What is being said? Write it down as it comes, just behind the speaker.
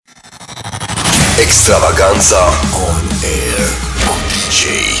Extravaganza on air cu DJ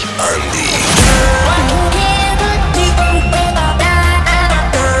ANDI.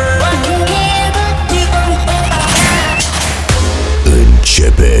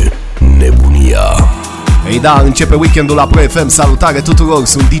 Începe nebunia. Ei da, începe weekendul la Pro FM. Salutare tuturor,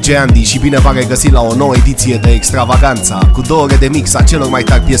 sunt DJ ANDI și bine v-am regăsit la o nouă ediție de Extravaganza. Cu 2 ore de mix a celor mai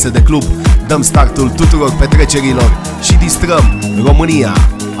tari piese de club, dăm startul tuturor petrecerilor și distrăm România.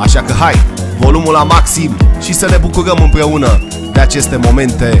 Așa că hai, volumul la maxim și să ne bucurăm împreună de aceste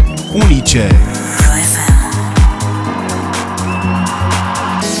momente unice.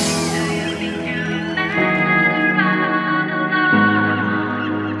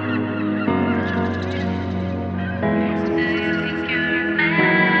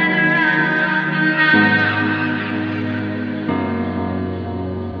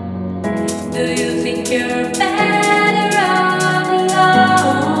 Better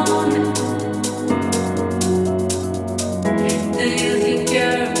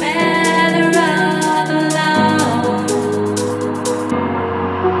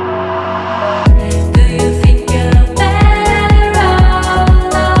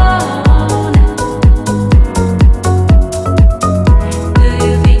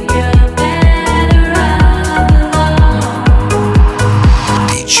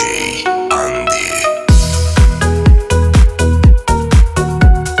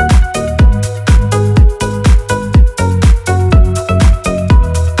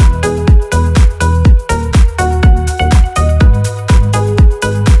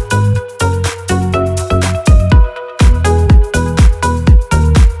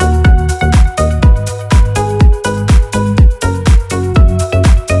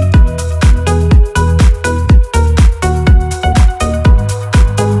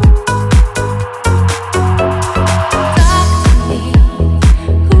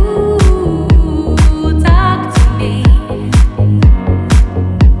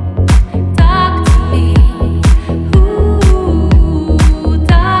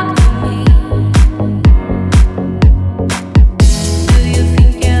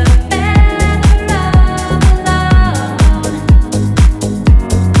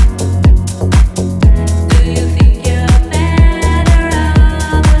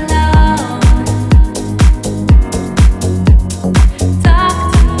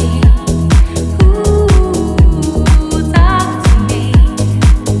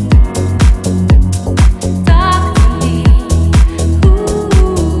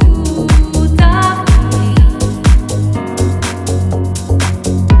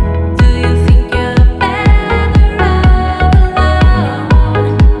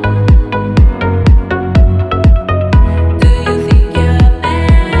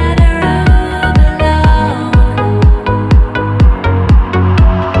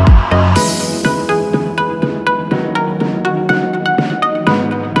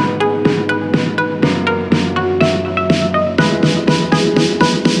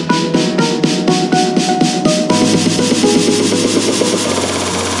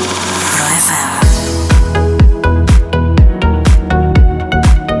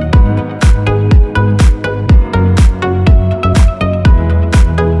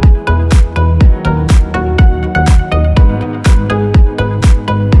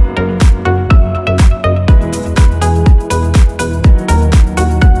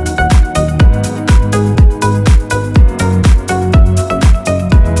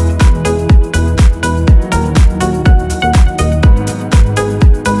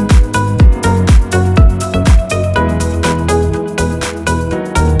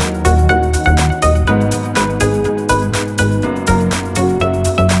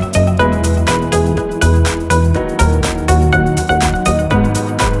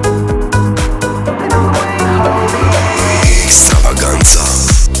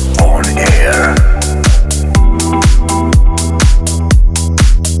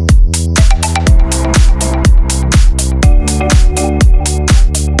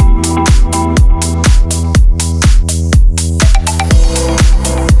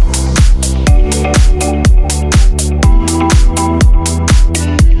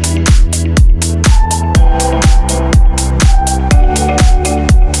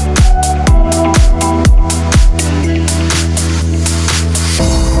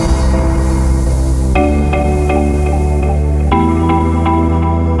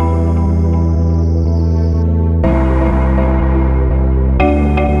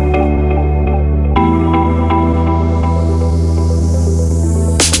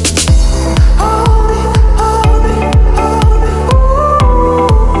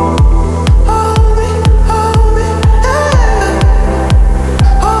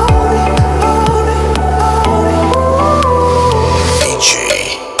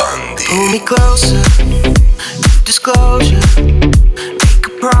closer, new disclosure. Make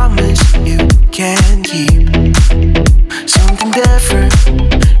a promise you can keep. Something different,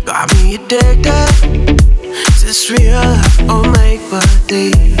 got me addicted. Is this real or make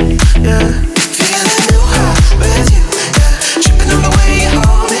believe? Yeah, feeling new high with you. Yeah, tripping on the way you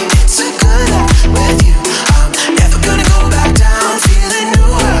hold me. It's a good life with you. I'm never gonna go back down. Feeling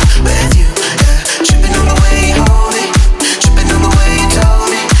new high with you. Yeah, tripping on the way you hold me. Tripping on the way you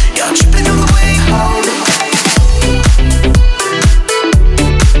told me. You're tripping on the way you hold me.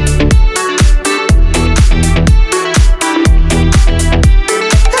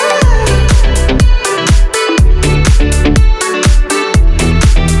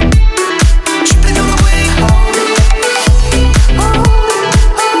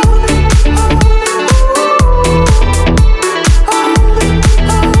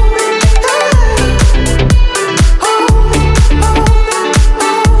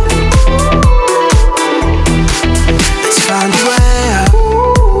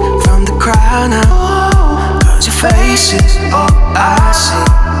 Faces, all I see.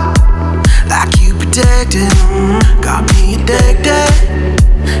 Like you predicted, got me addicted.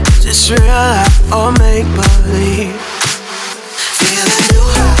 Is this real life or make believe? Feeling new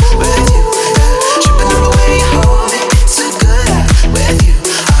high with you, yeah. Tripping on the way you hold me. It's a good life with you.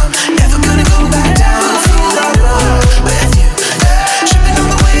 I'm never gonna go back down. Feeling new high with you, yeah. Tripping on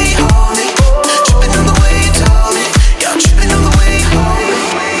the way you hold me. Tripping on the way you told me. You're tripping on the way you hold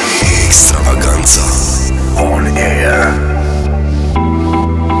me. Extravaganza on air.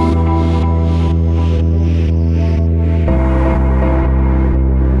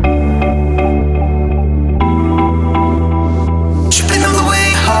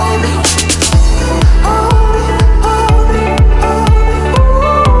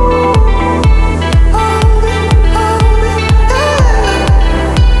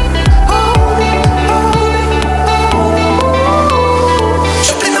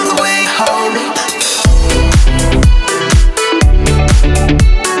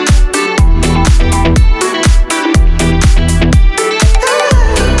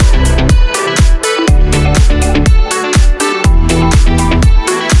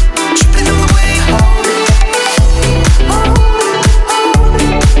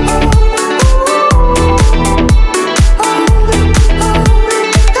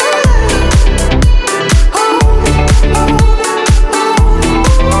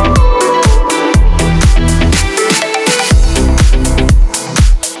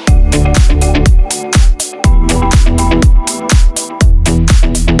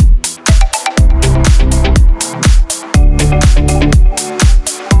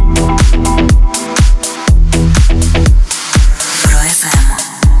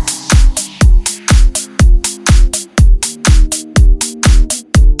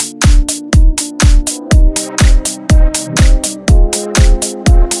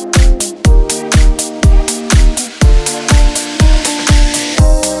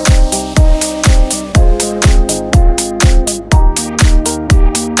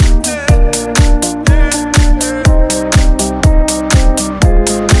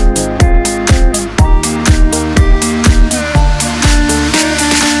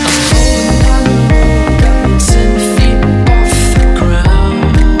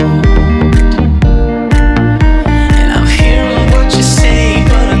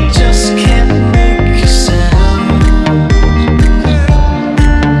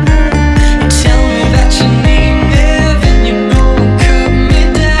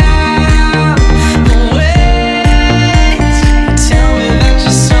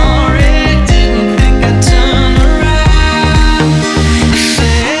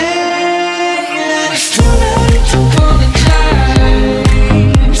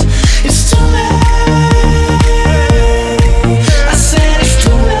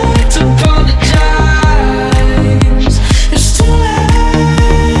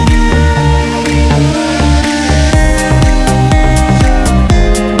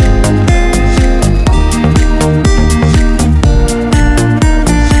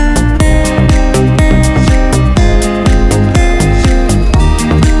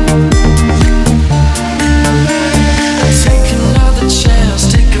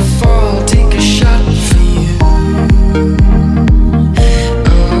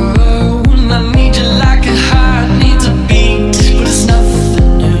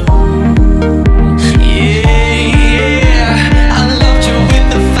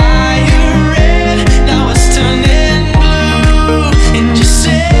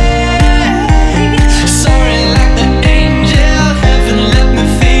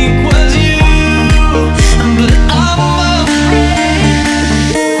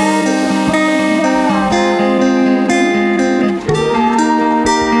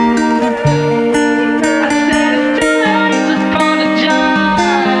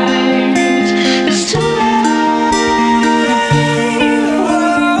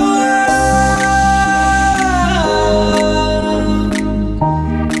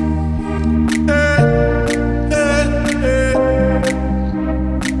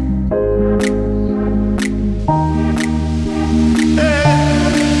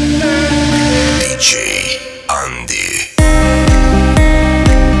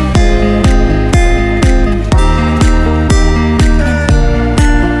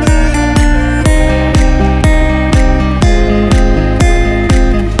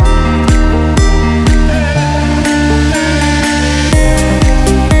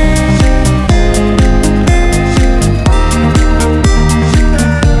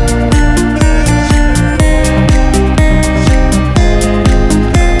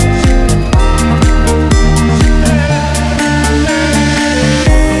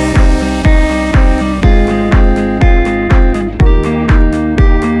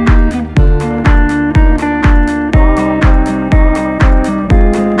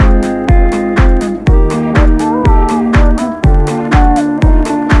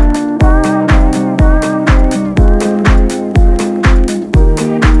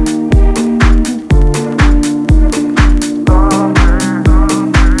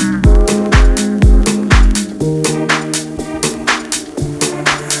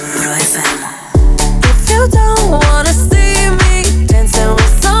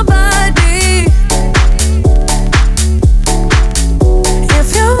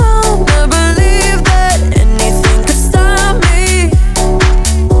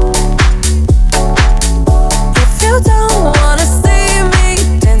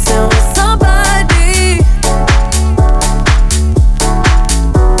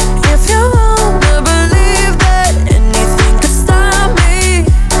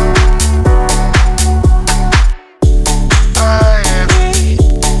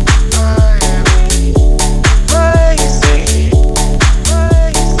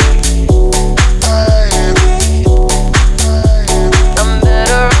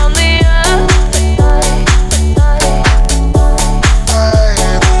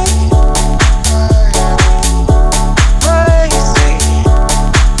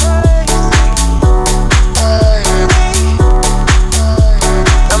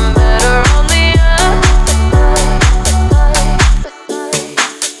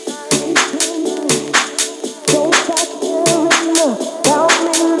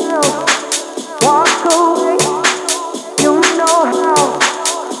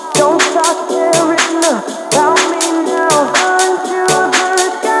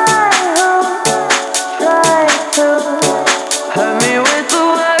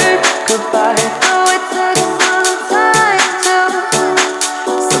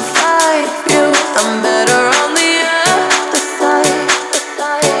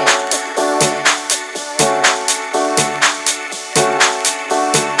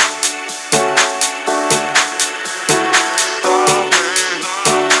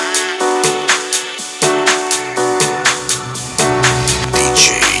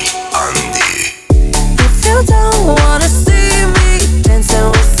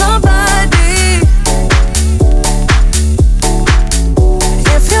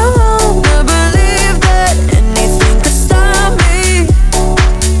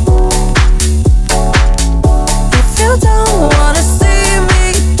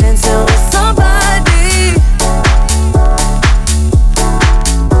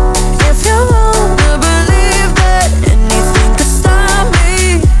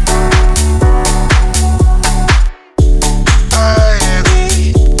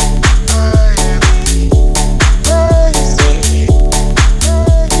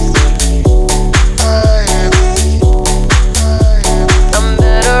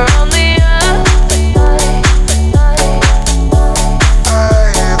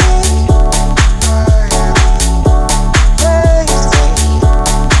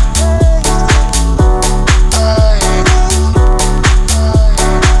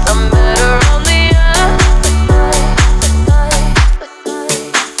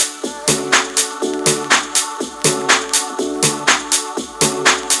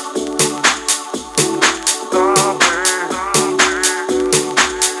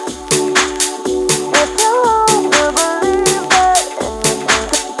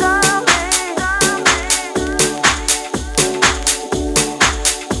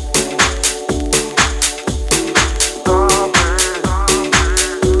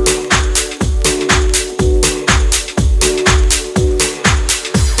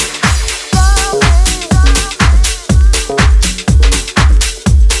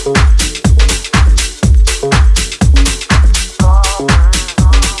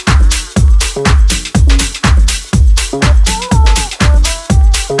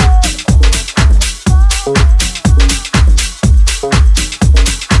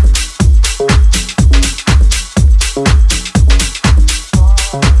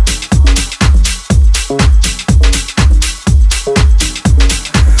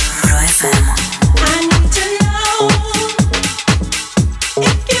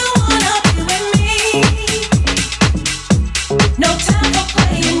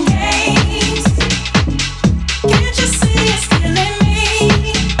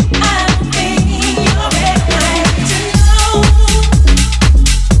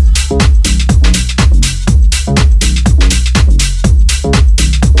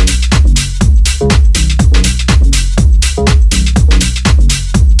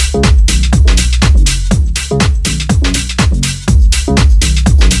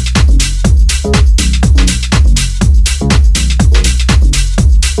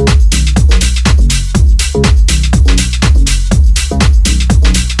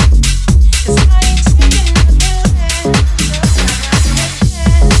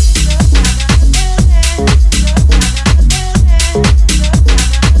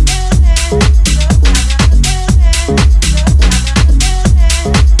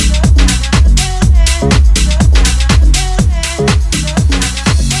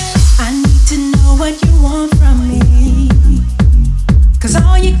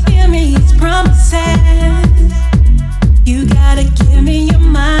 you give me these promises. You gotta give me your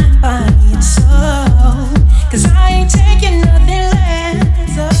mind, body, and soul. 'Cause I ain't taking nothing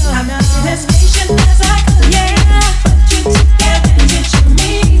less. I'm not as patient as I could, yeah. But you took advantage of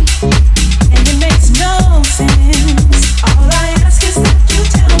me, and it makes no sense. All I ask is that you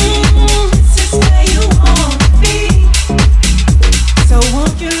tell me this is where you want to be. So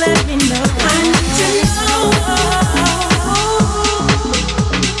won't you let me know? I need to know.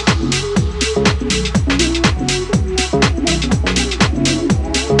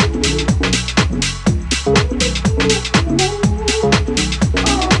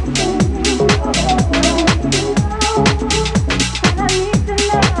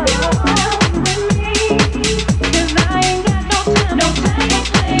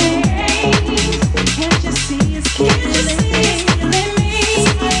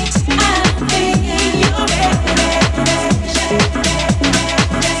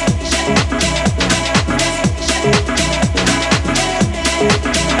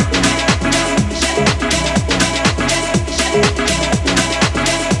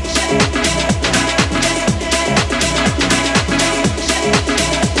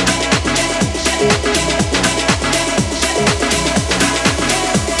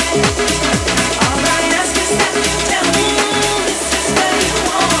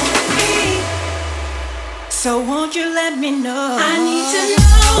 So won't you let me know? I need to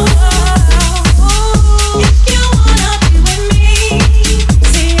know if you wanna be with me.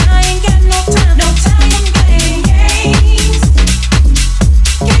 See, I ain't got no time for playing games.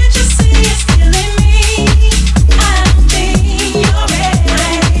 Can't you see it's killing me? I don't think you're ready.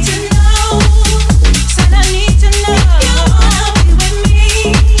 I need to know, said I need to know if you wanna be with me.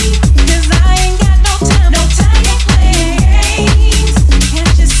 'Cause I ain't got no time for playing games.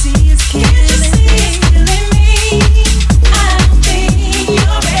 Can't you see it's killing me?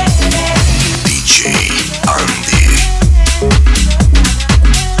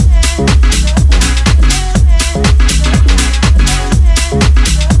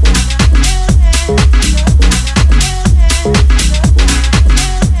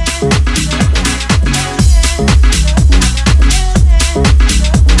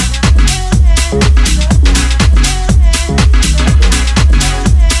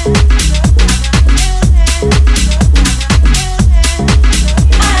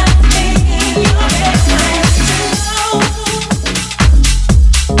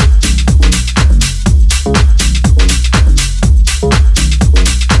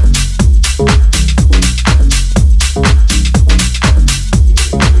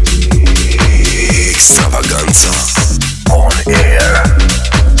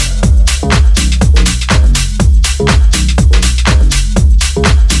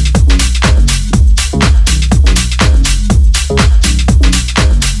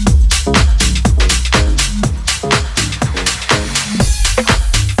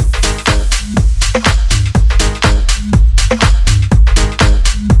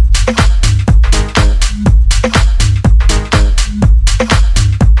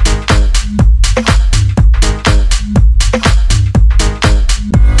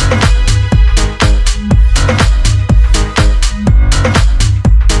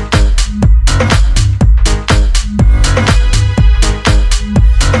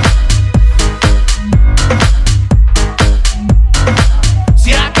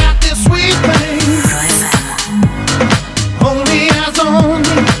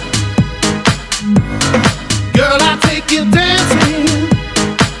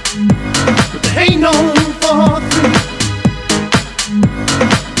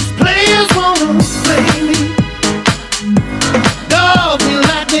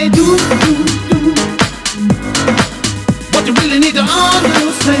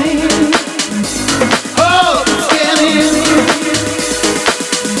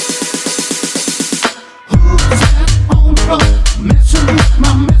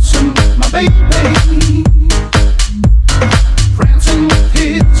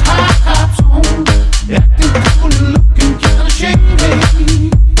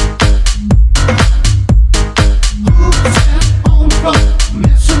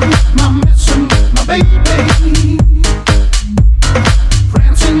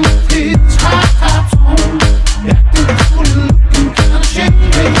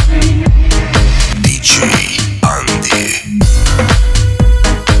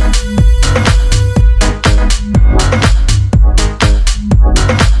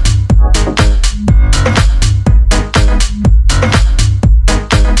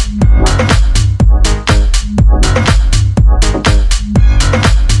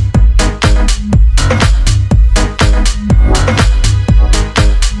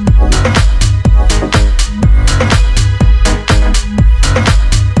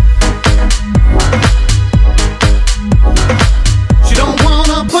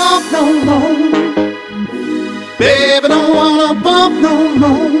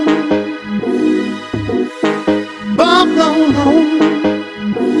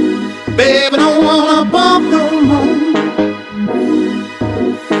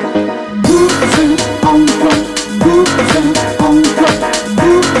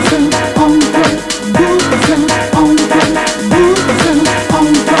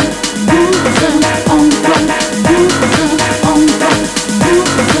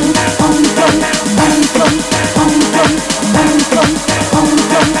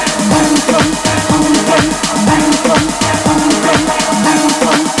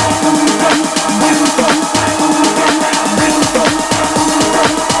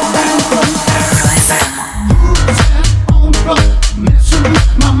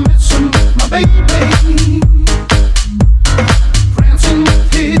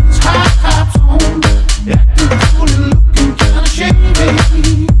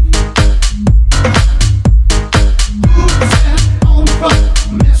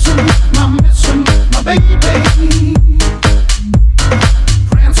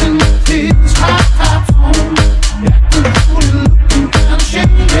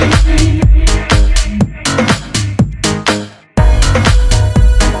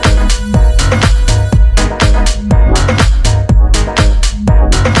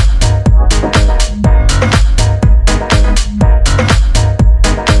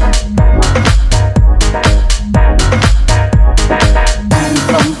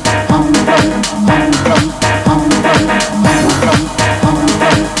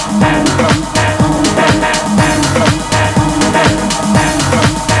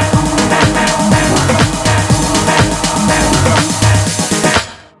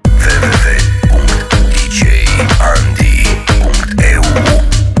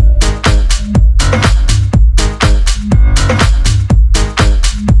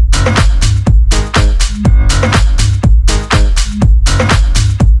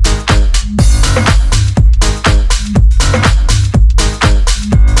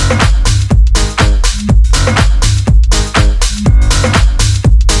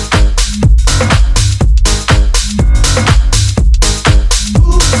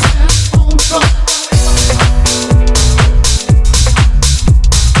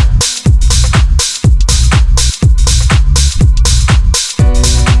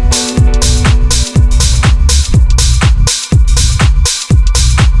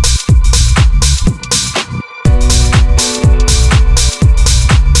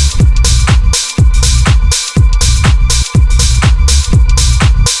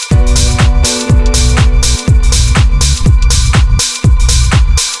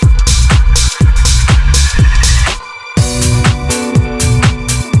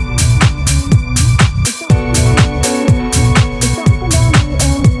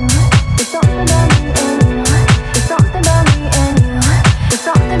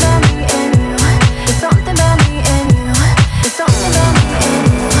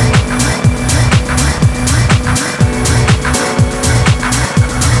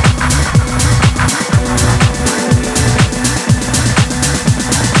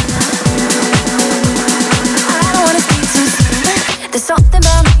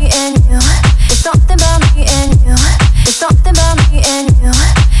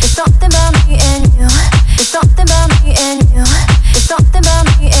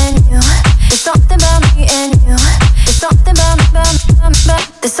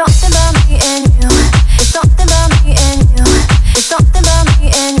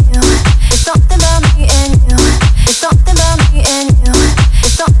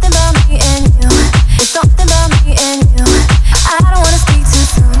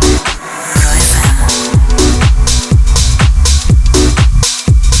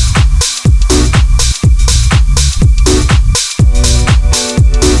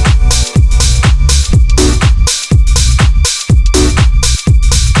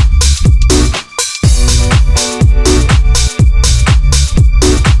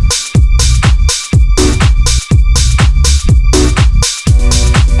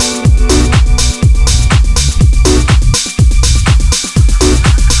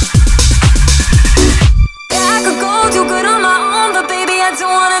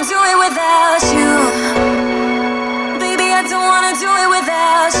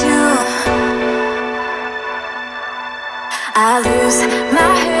 I lose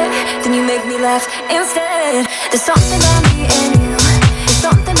my head, then you make me laugh instead. There's something about me and you. There's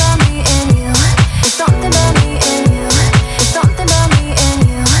something about me and you. There's something about me and you. There's something about me and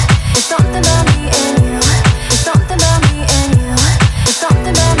you. There's something about me and you. There's something about me and you. There's something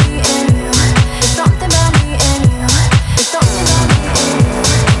about me and you. There's something about me and you. There's something about me and you.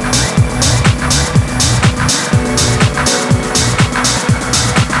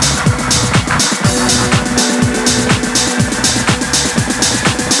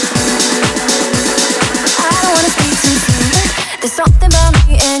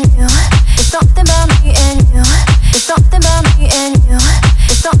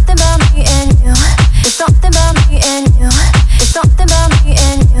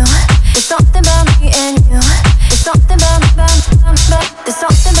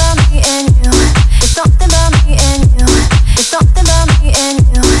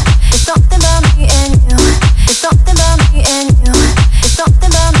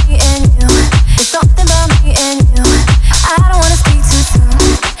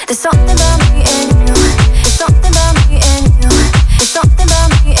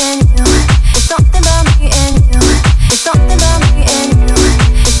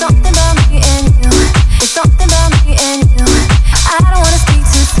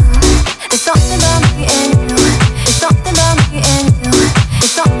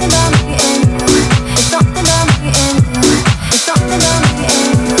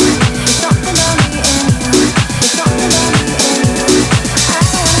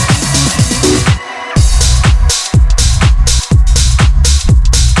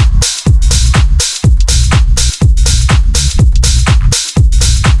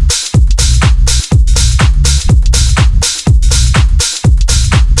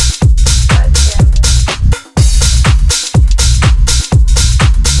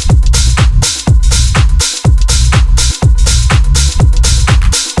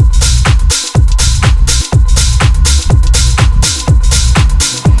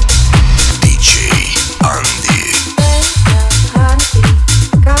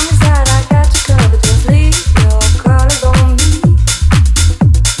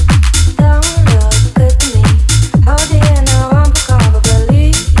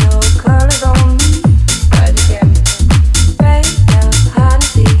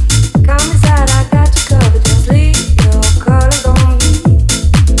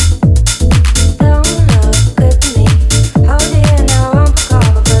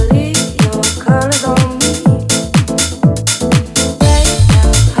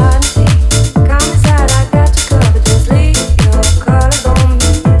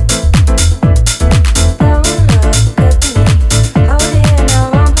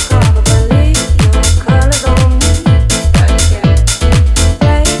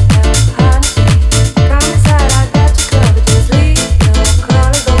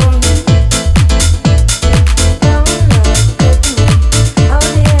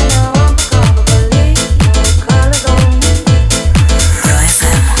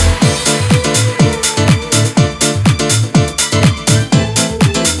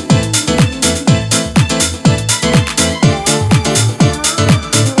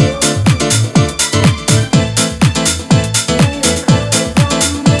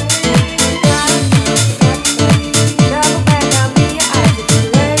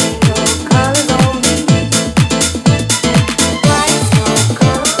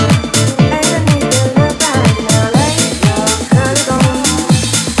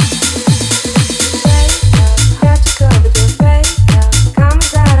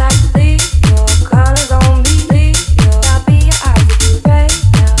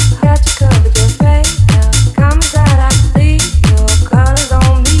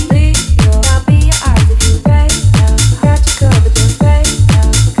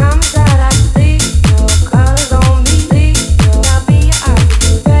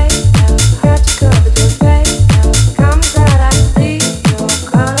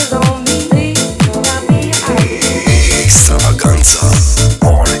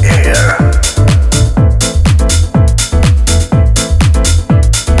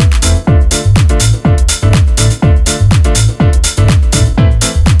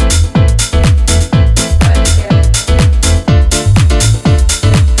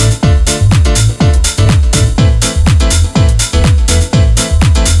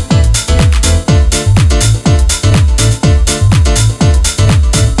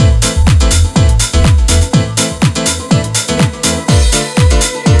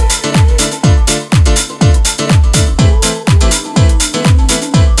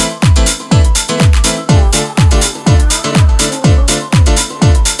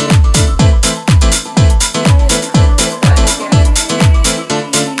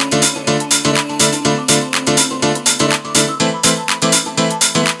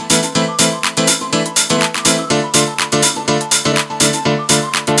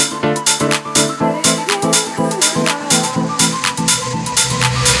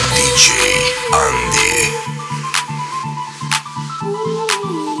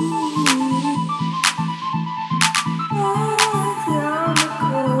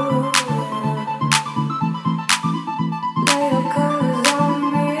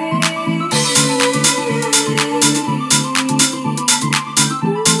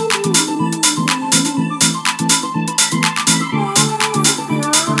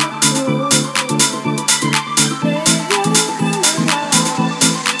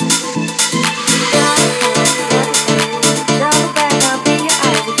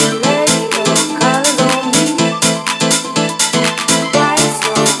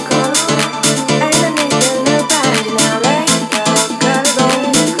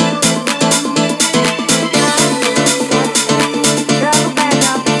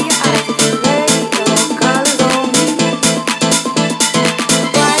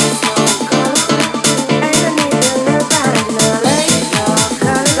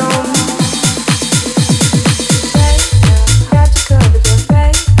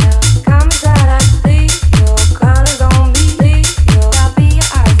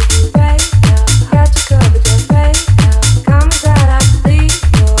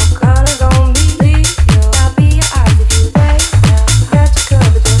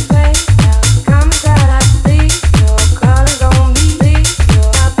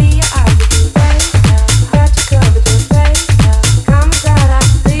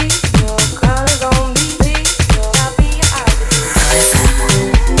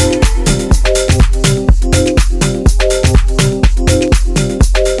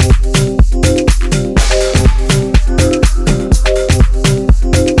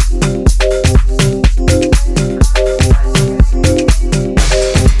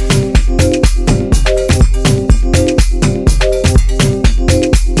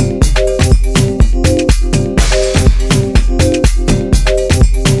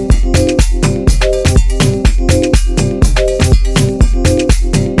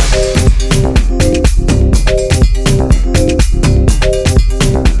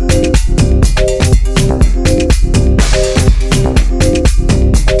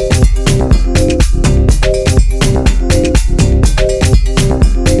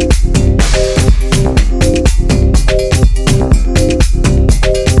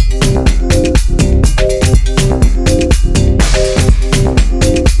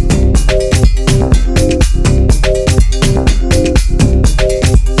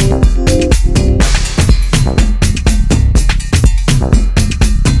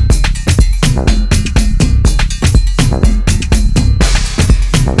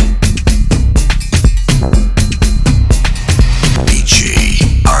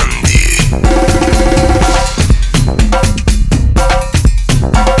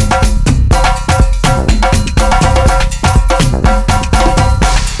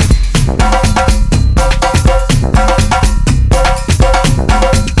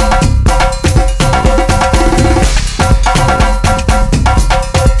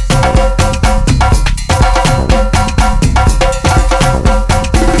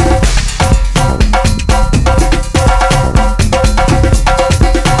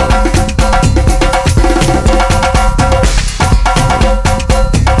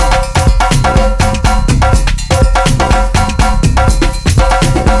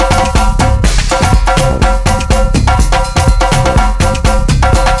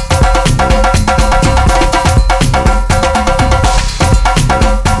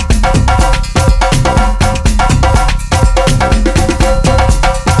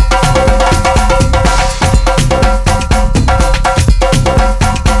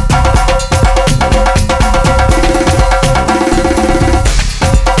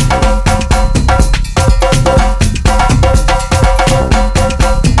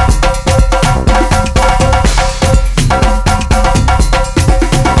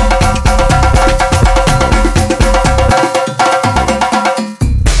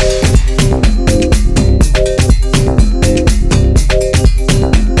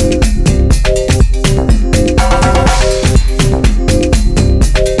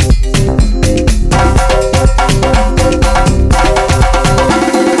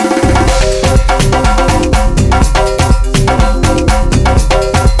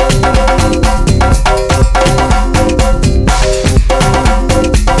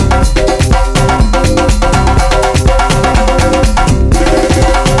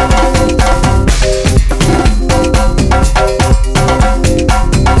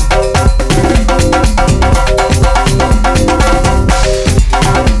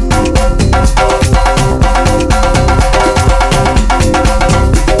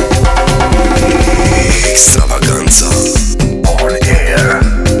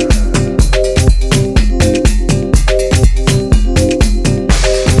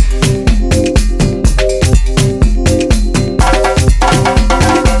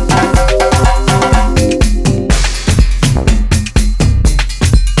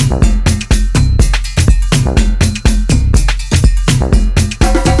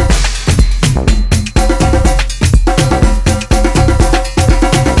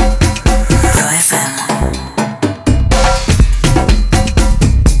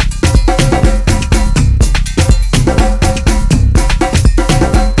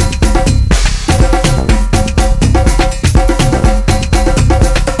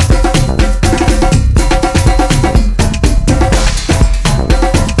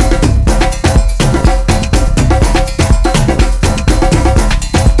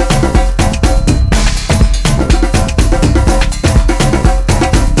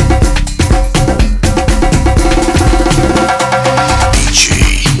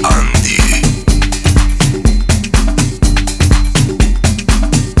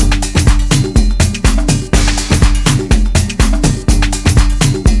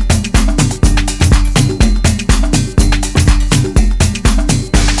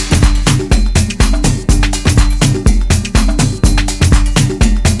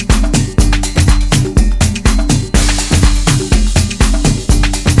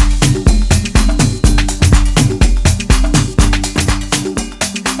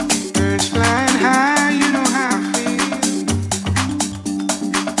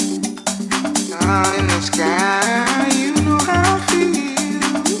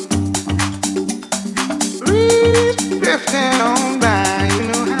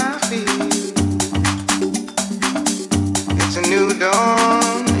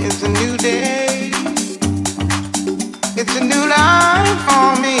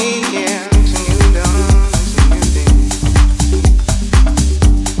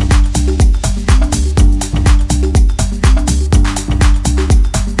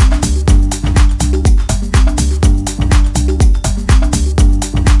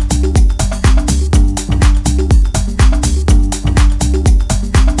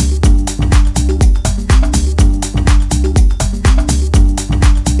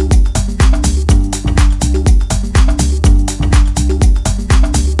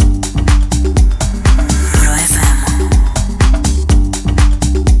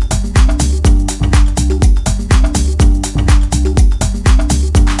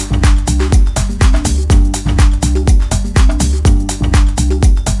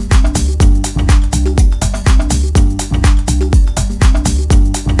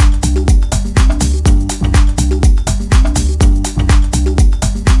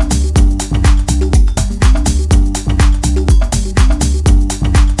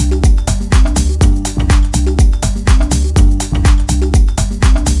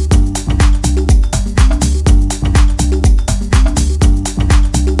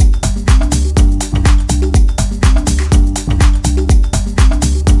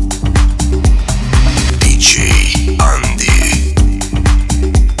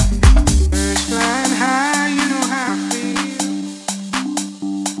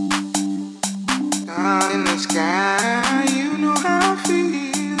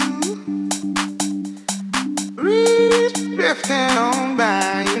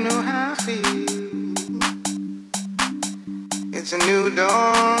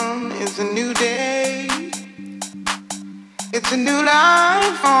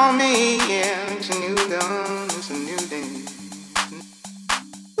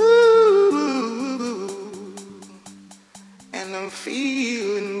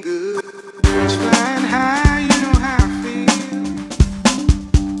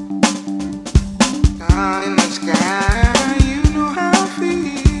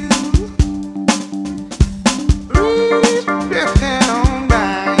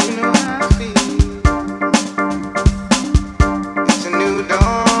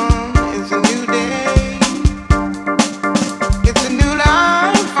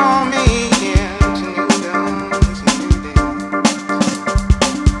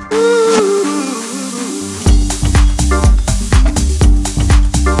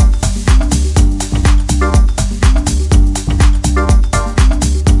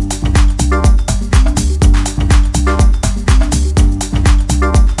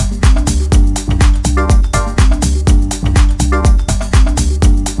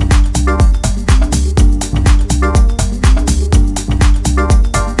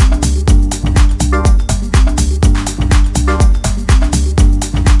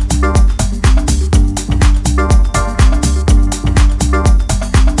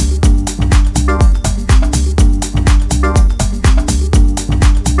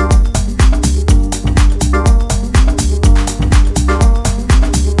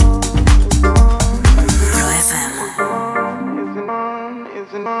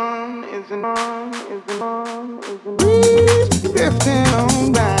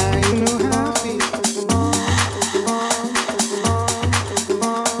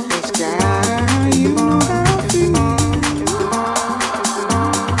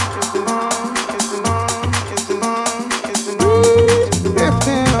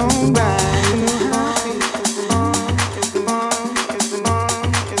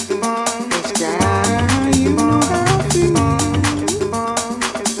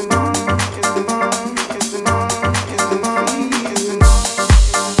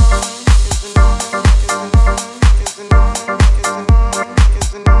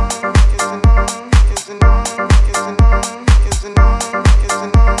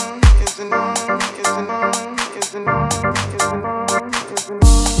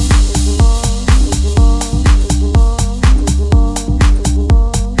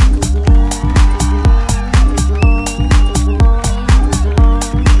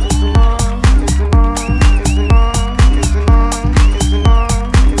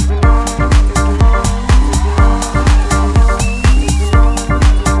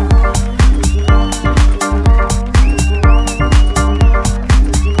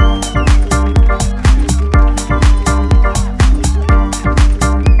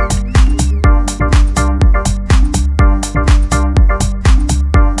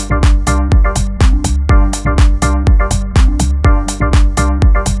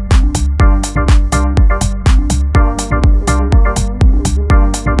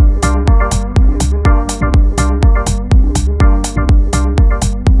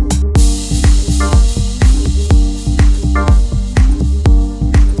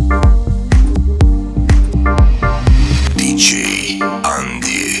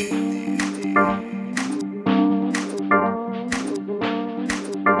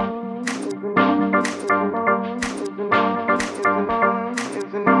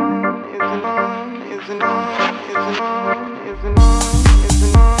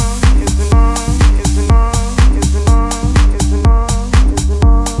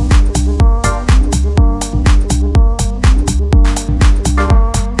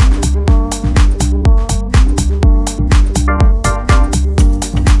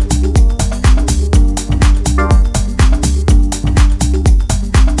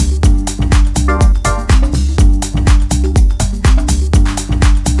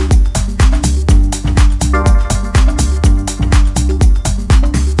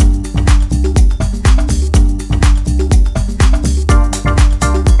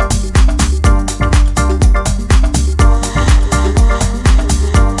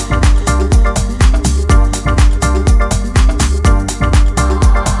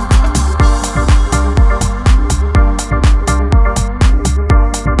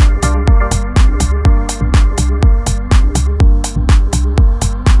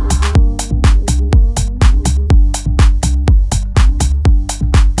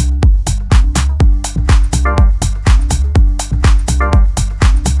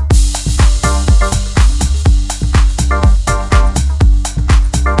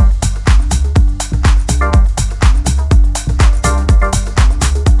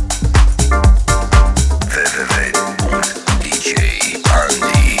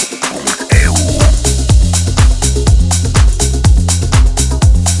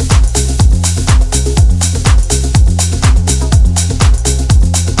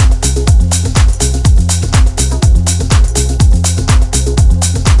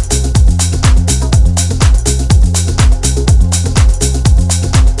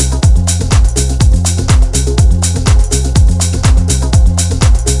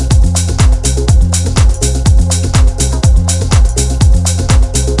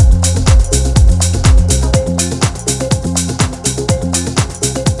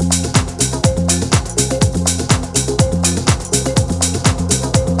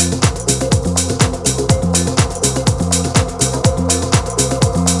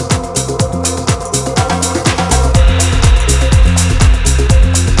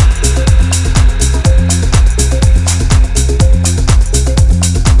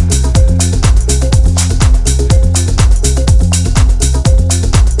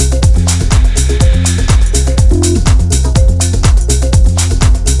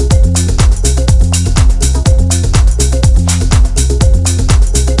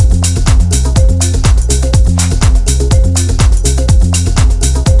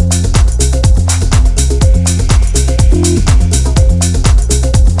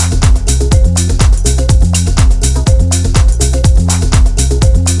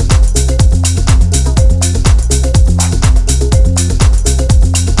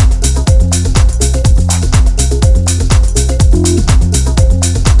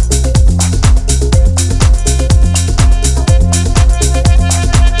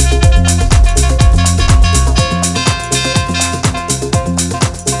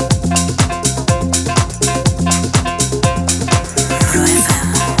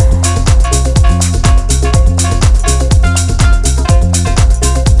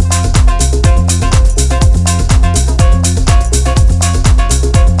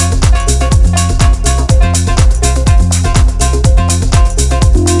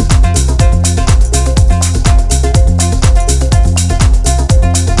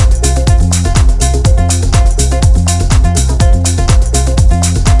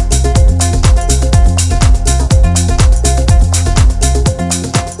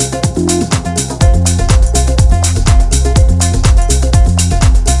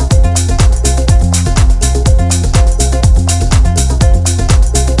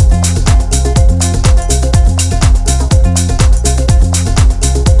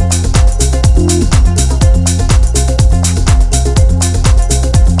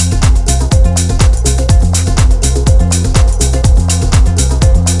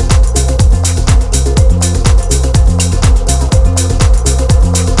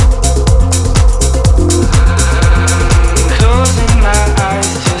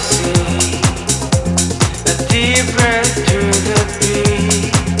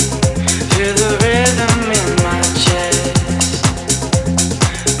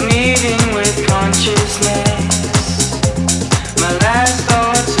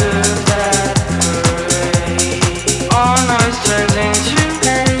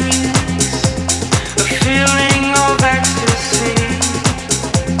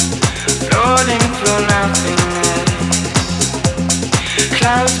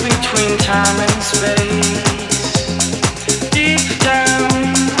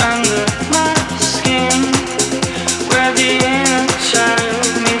 Where the inner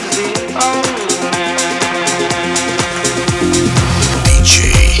child meets the old man.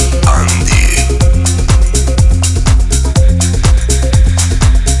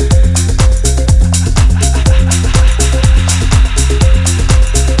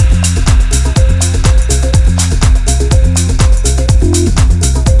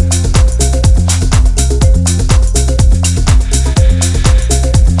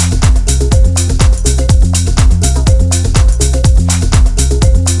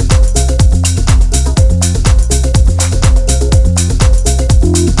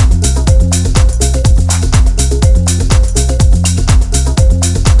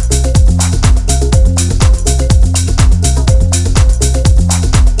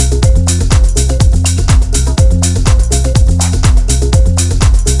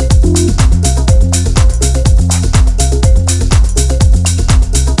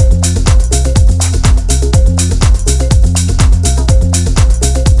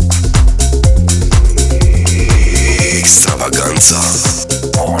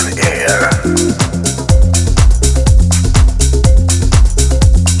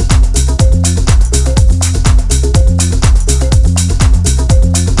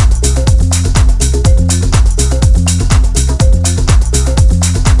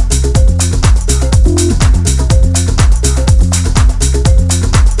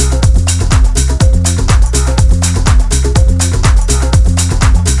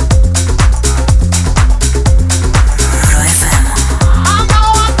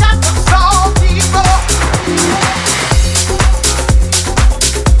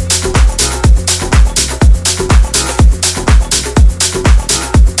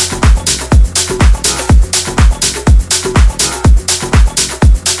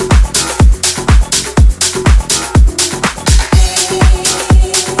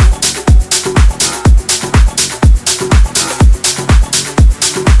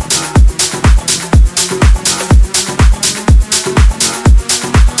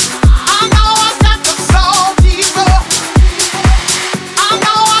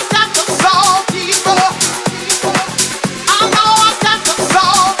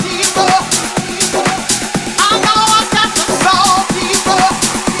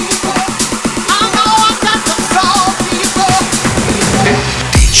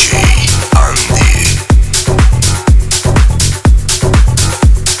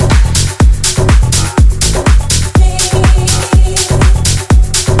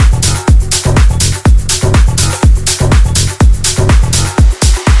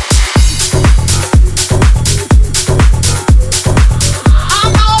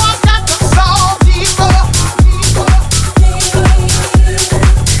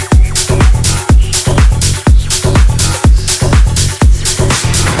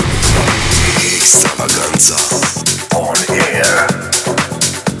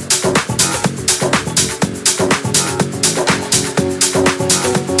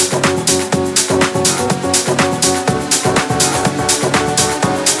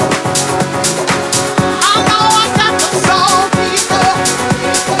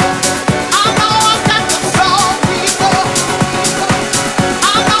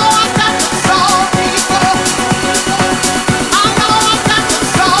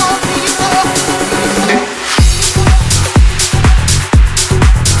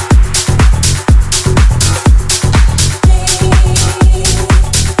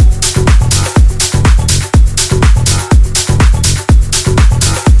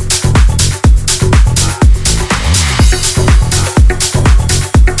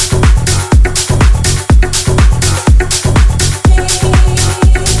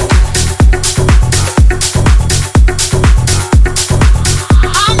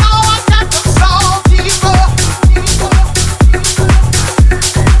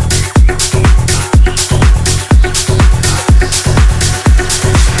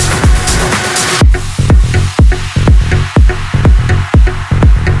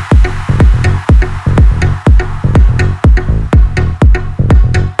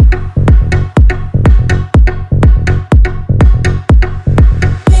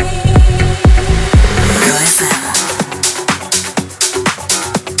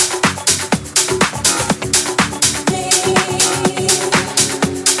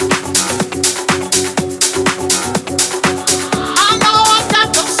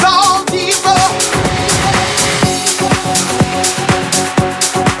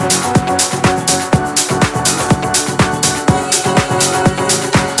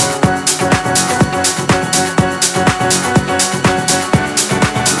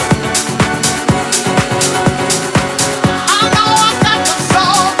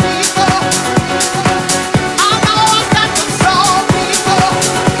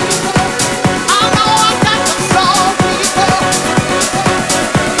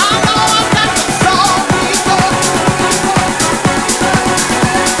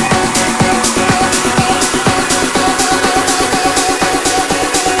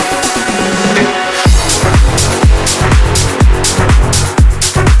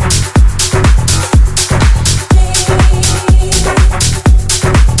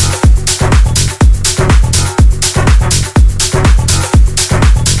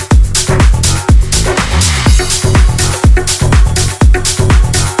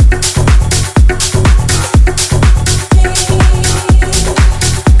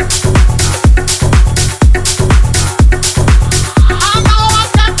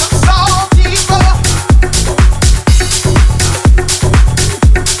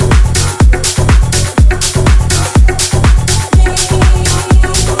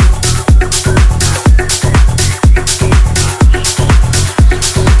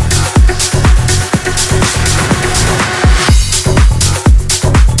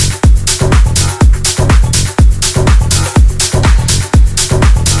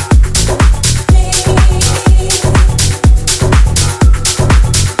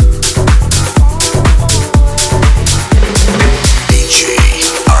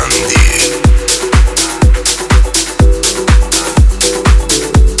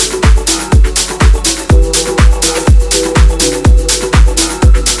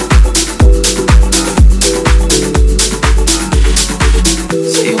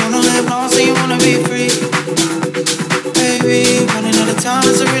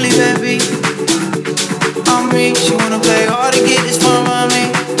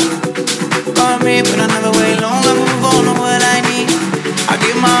 me, but I never wait long. I move on to what I need. I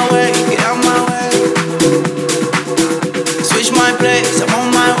get my way, get out my way. Switch my place, I'm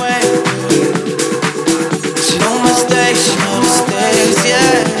on my way. So no mistakes, no mistakes,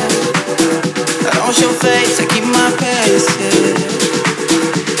 yeah. I don't show face, I keep my pace, yeah.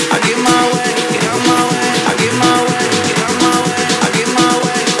 I get my way, get out my way. I get my way, get out my way. I get my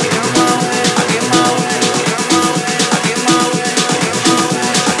way, get out my way. I get my way, get out my way. I get my way, get out my way.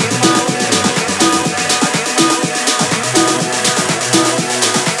 I get my way, get out my way.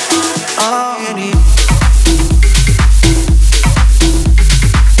 Oh, you need.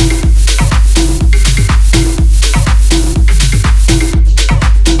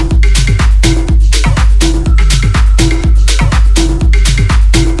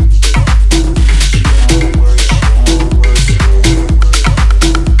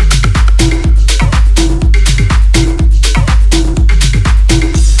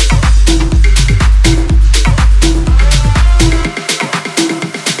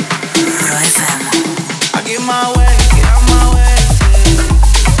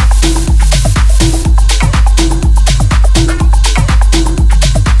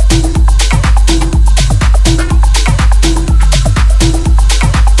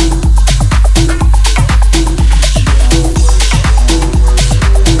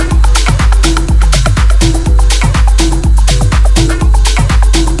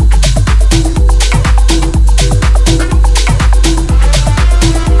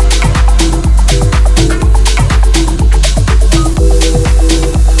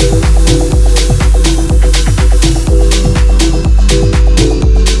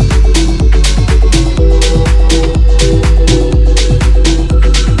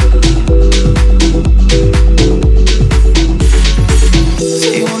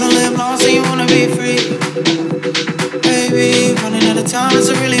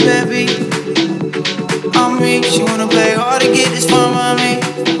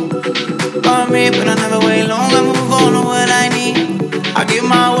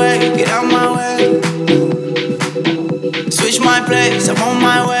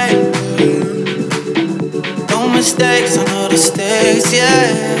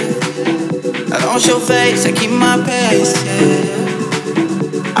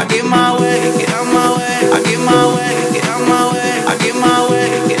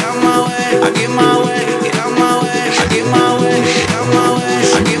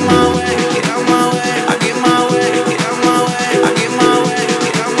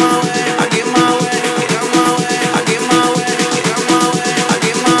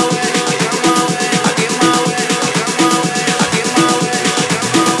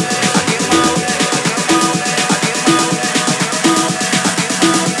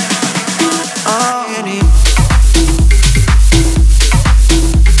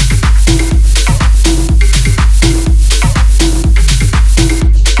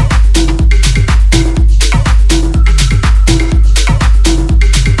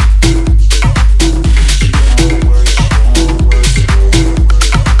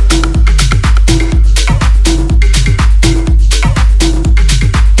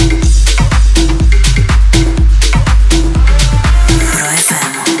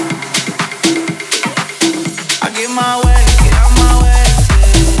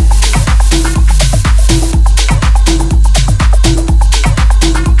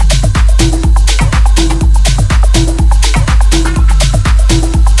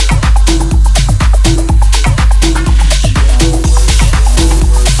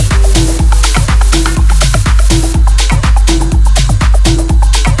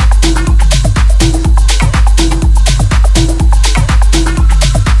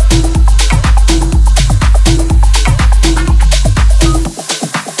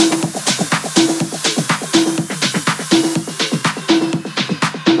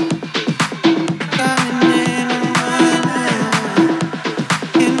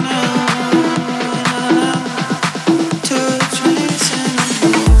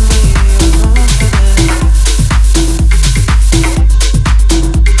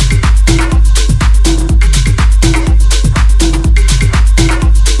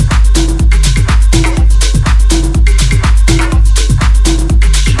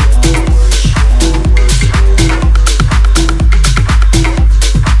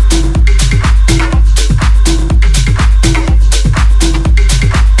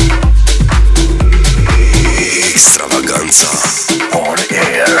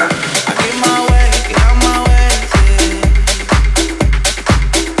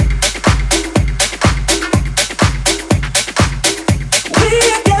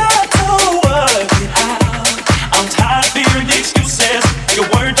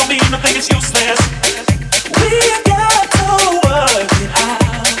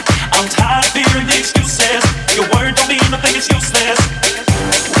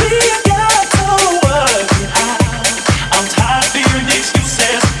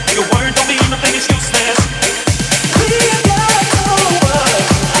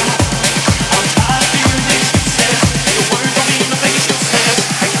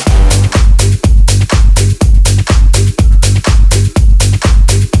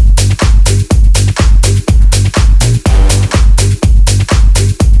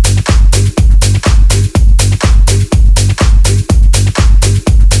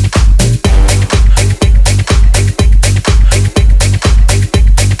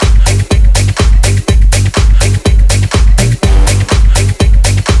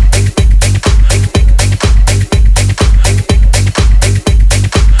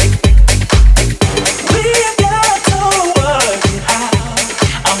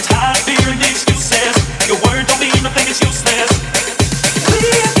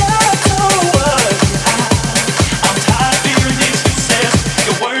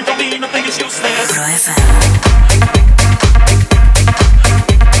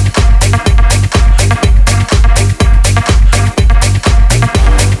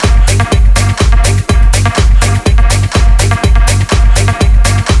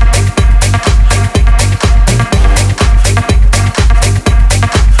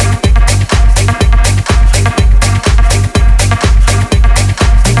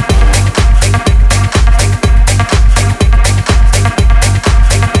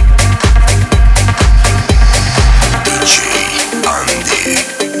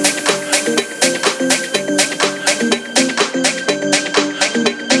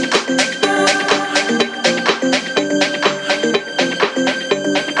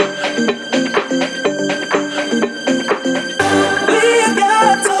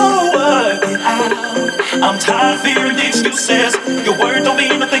 I'm tired of hearing excuses. Your word don't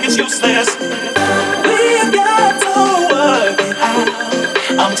mean nothing, it's useless. We've got to work it out.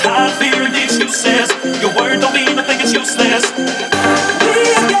 I'm tired of hearing excuses. Your word don't mean nothing, it's useless.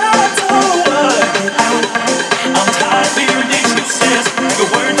 We've got to work it out. I'm tired of hearing excuses. Your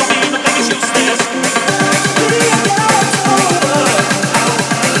word don't mean nothing, it's useless. We've got to work it out.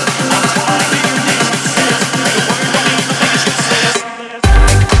 I'm tired of hearing excuses. Your word don't mean nothing, it's useless.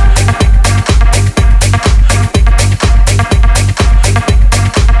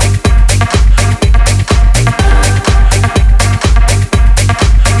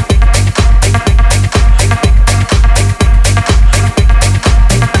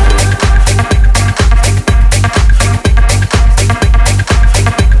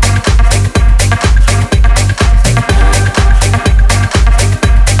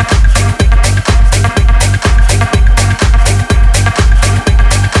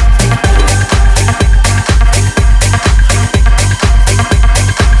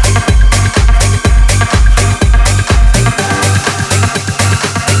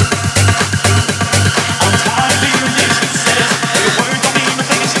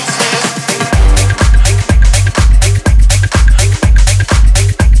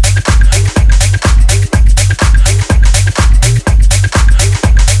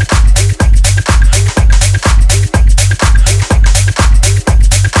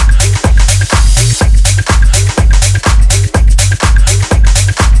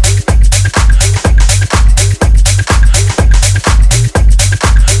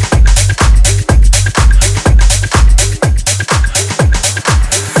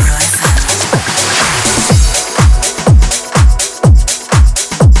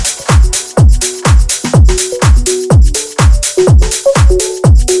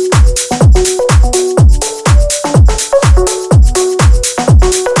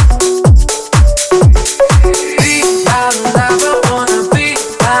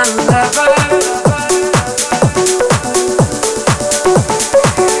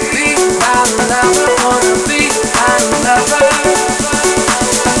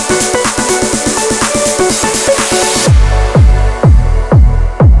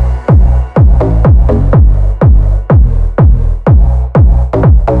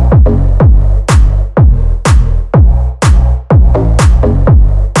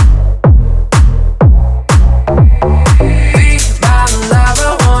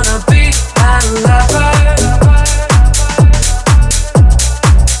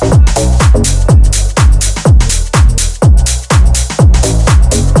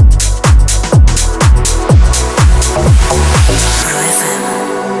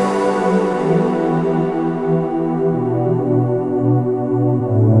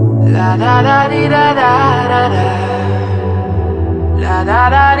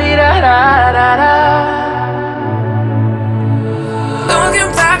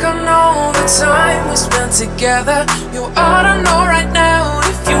 Looking back on all the time we spent together, you ought to know right now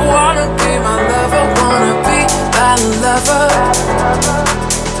if you wanna be my lover, wanna be my lover,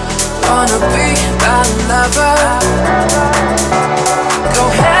 wanna be my lover. Go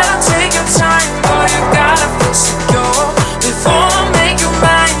ahead and take your time, boy, you gotta feel secure before I make you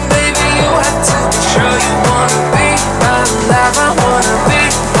mine, baby. You have to be sure you wanna be my lover, wanna be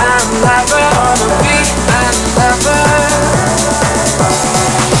my lover, wanna be my lover.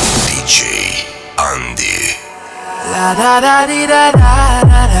 DJ ANDI. La da da di da da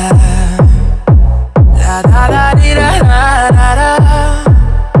da da. La da da di da da da da.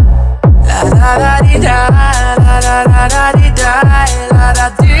 La da da di da da da da da di da. La da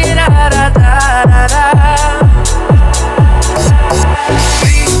di da da da da da.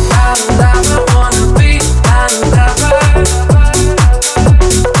 Be my lover, wanna be my lover.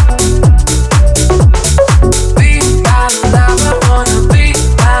 Be my lover, wanna be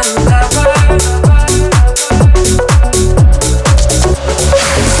my lover.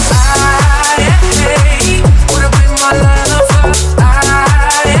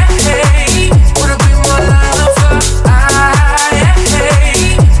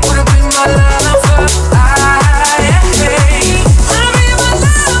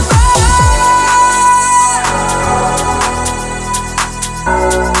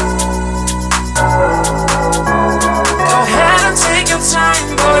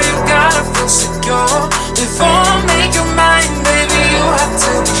 Before I make you mine, baby, you have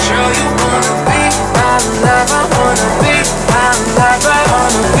to be sure you wanna be my lover, wanna be my lover,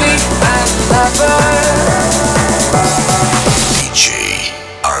 wanna be my lover. DJ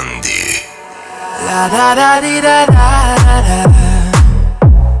ANDI. La da da di da da da da.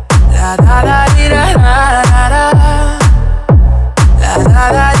 La da da di da da da da. La da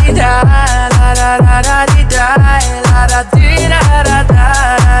da di di da, la da da da di da, la da di da da da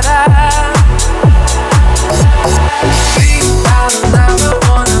da. Be my lover,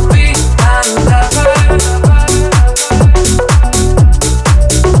 wanna be my lover.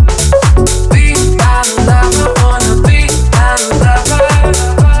 Be my lover, wanna be my lover.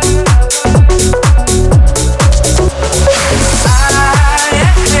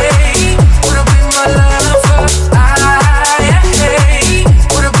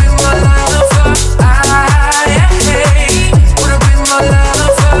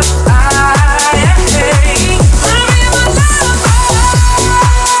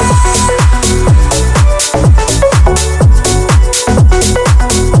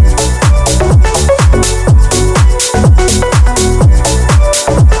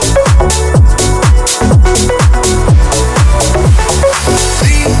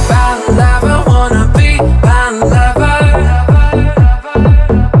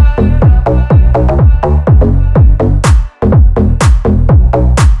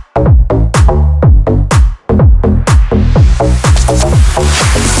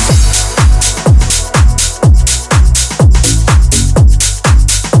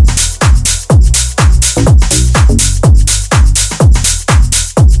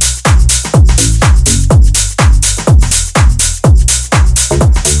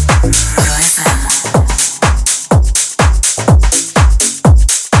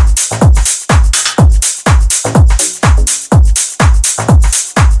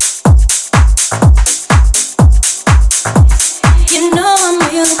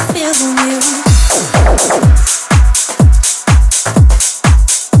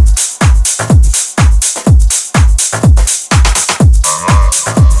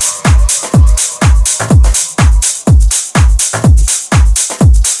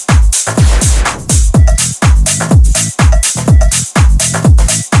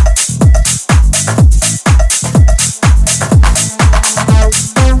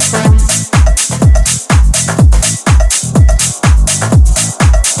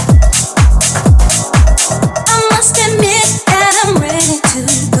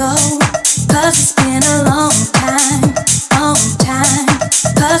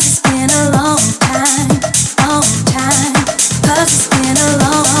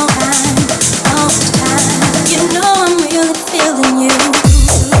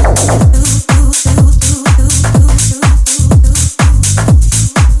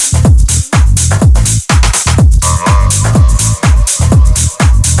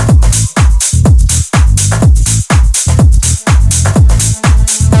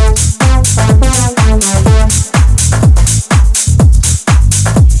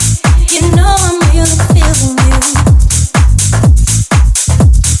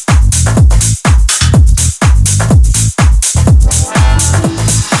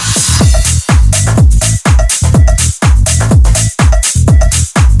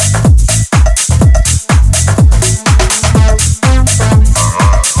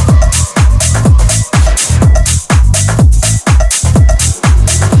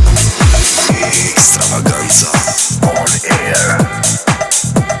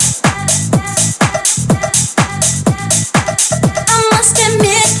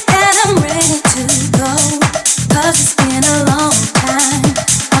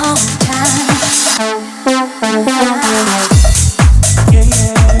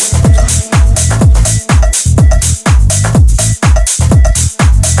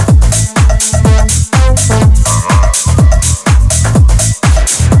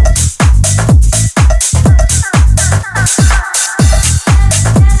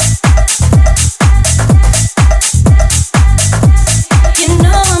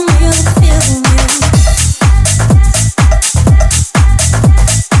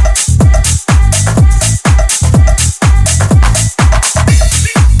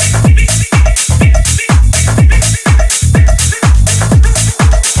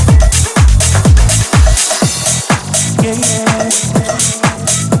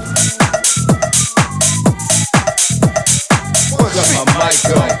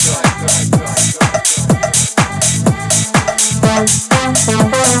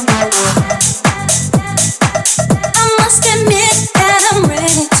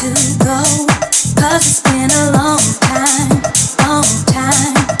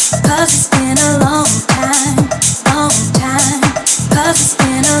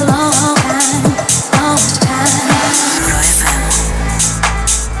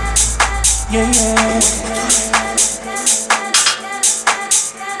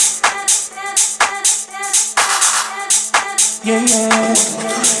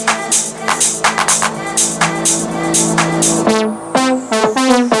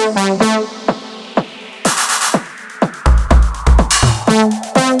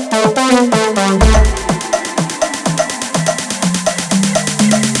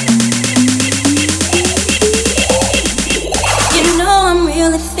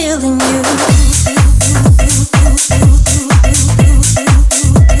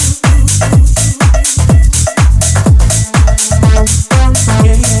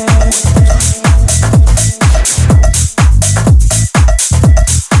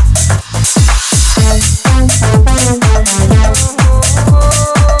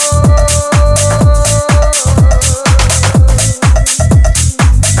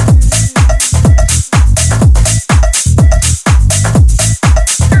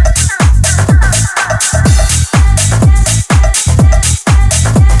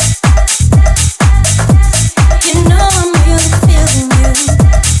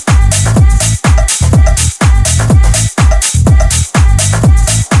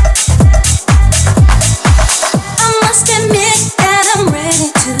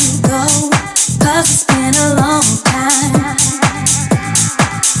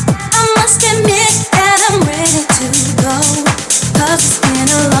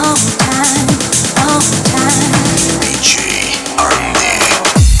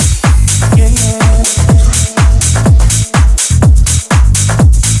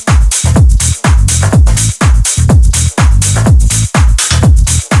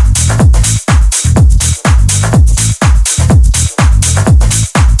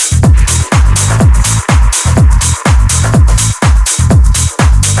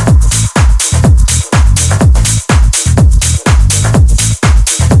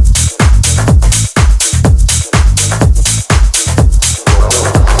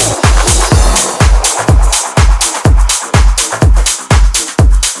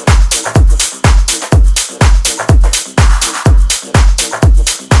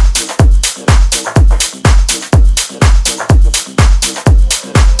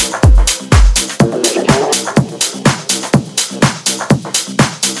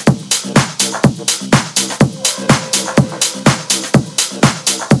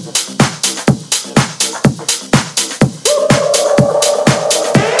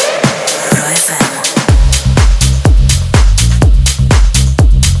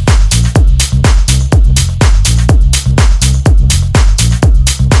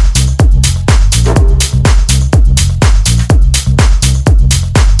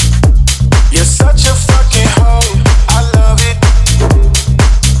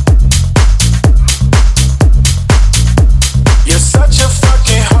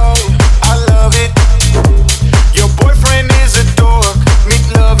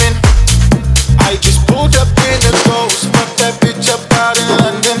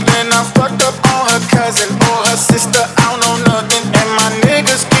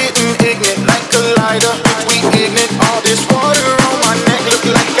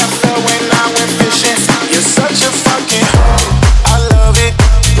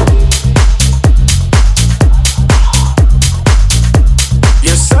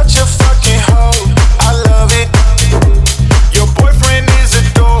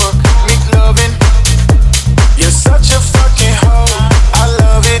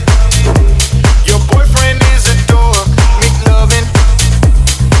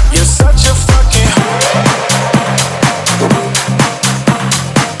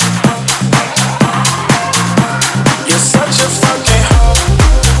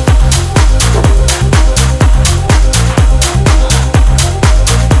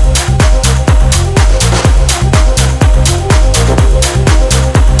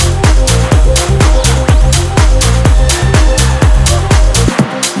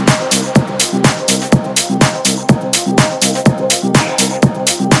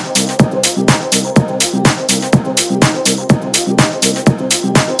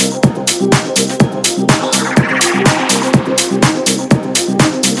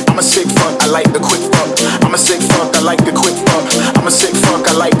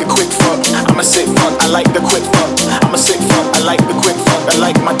 a quick fuck. I'm a sick fuck, I like the quick fuck. I'm a sick fuck, I like the quick fuck. I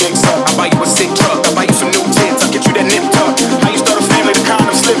like my dick suck. I buy you a sick truck, I buy you some new tits. I'll get you that nip tuck. How you start a family, the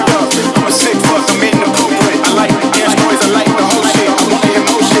condom slipped up. I'm a sick fuck, I'm in the culprit. I like dance stories, I like the whole shit. I want to hear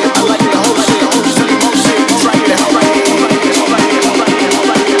more shit, I like the whole shit. Tell me more shit, right there, right there.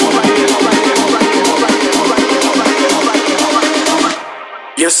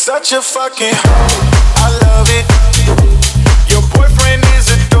 You're such a fucking hoe, I love it. Your boyfriend is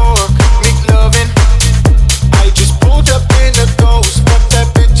a dork, make loving. I just pulled up in a ghost, fucked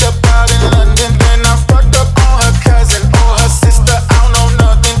that bitch up out in London. Then I fucked up on her cousin or her sister, I don't know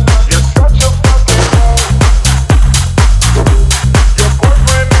nothing. You're such a fucking hoe. Your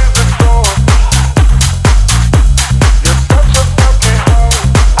boyfriend is a dork. You're such a fucking hoe,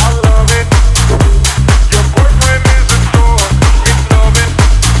 I love it. Your boyfriend is a dork, make loving.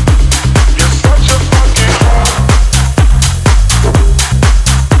 You're such a fucking hoe.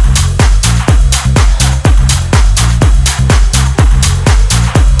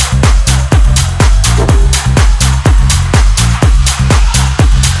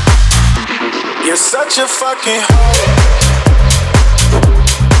 You're such a fucking hoe.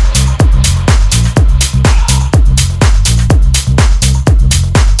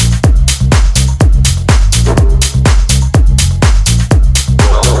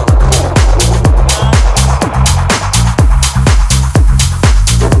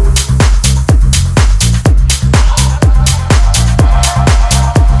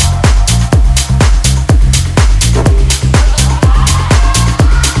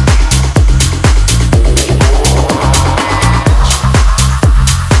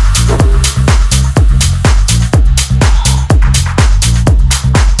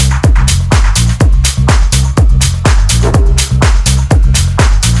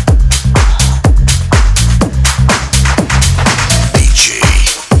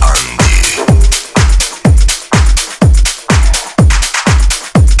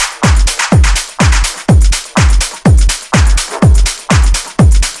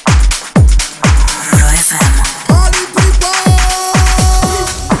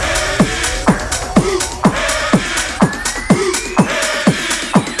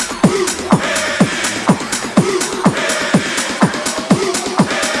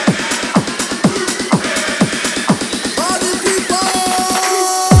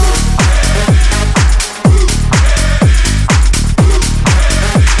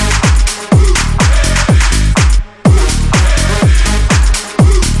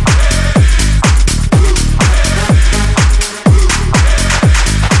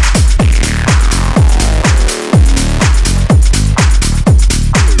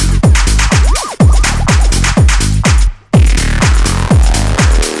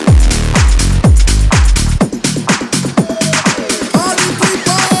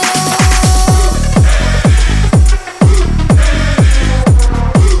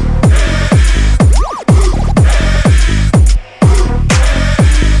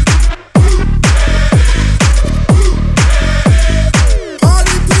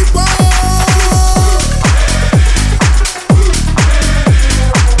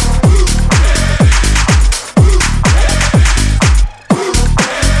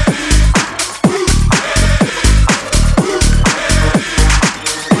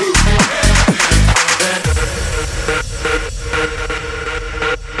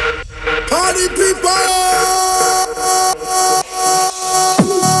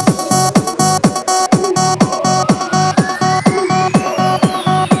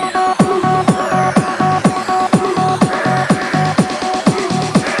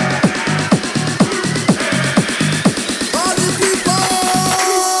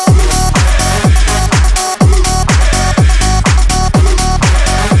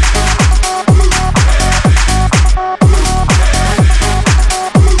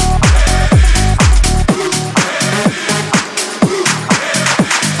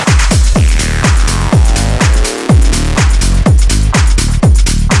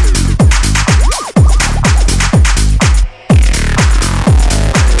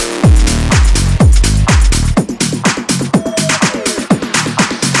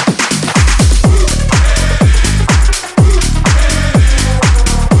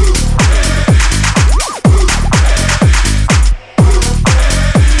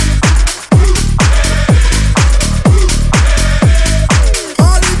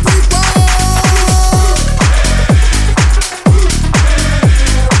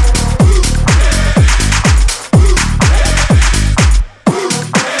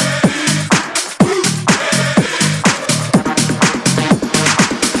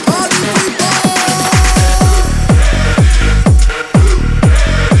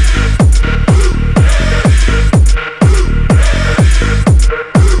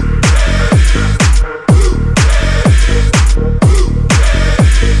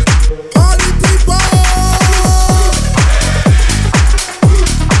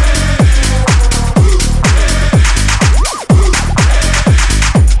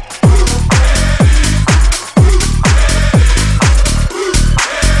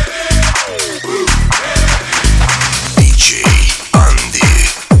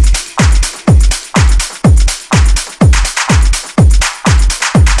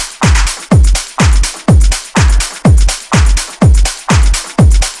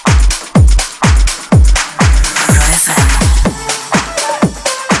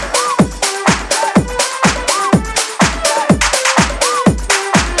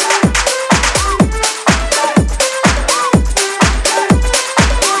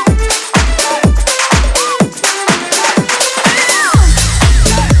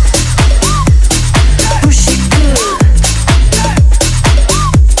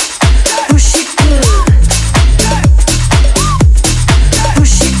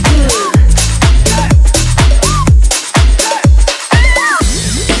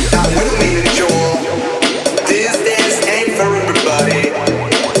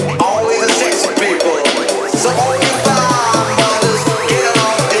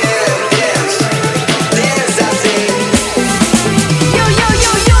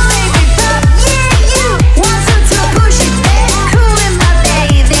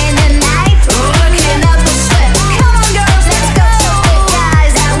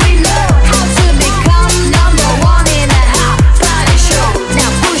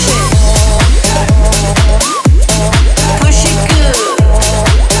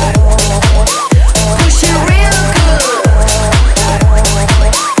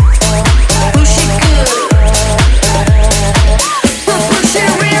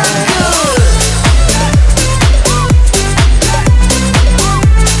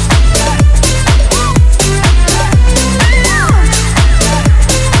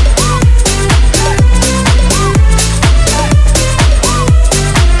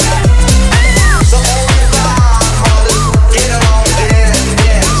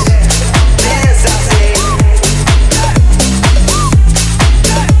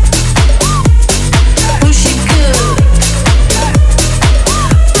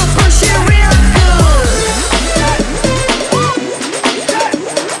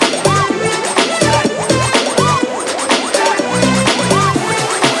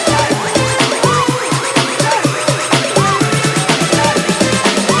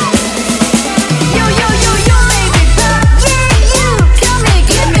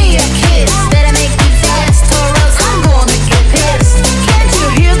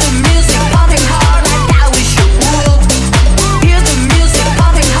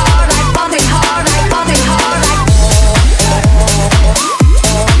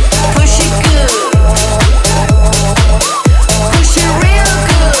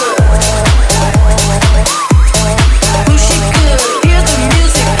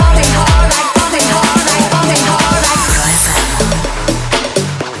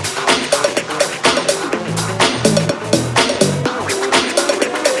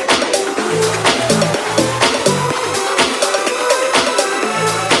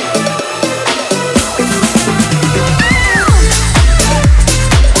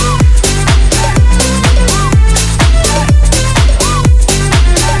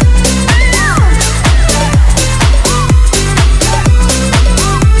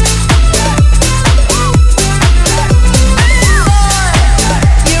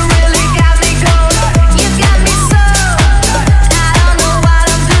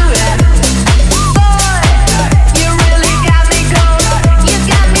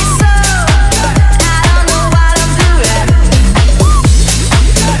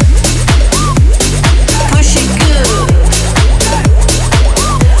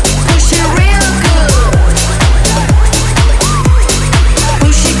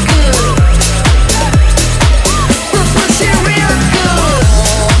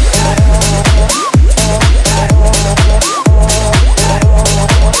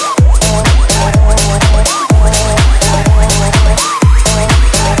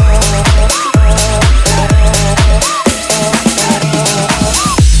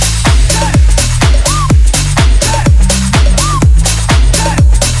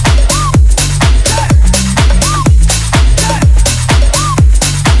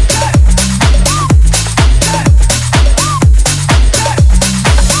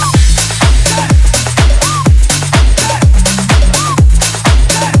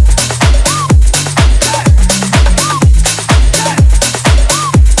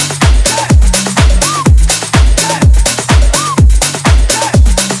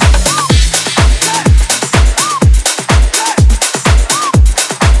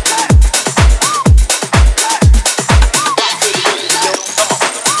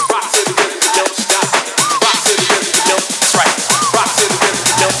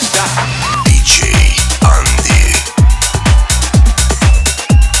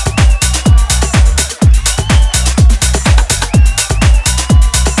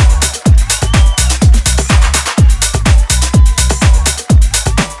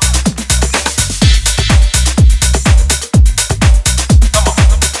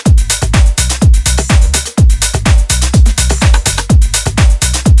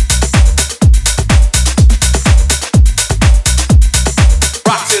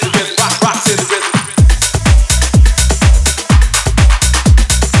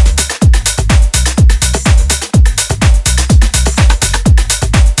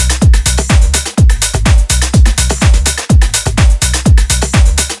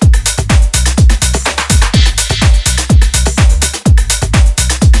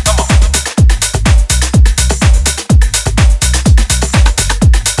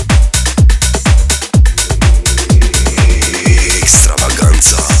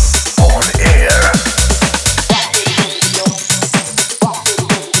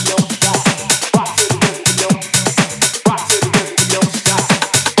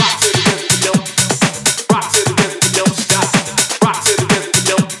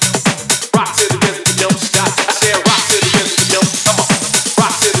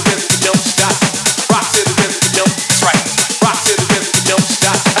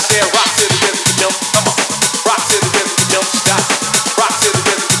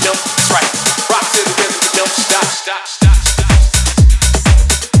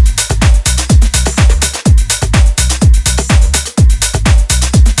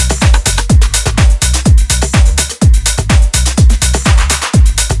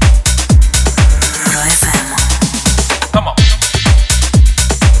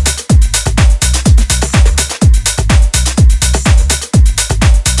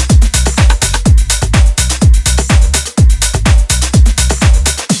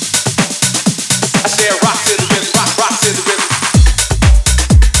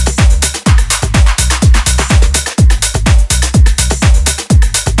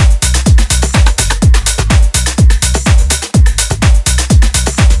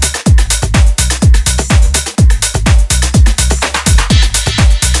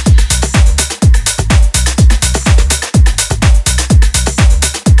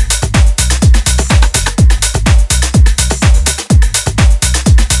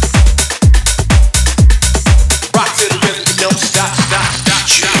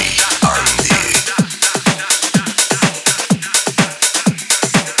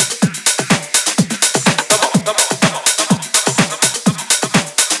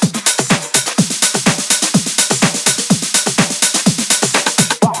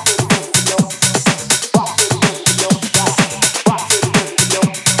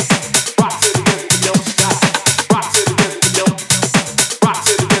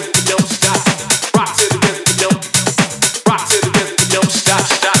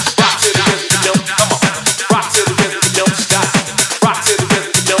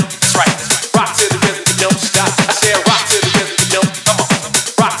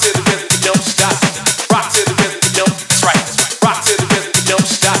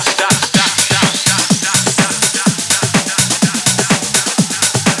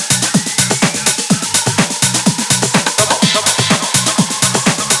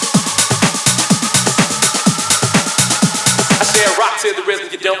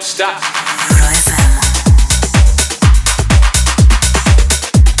 stop.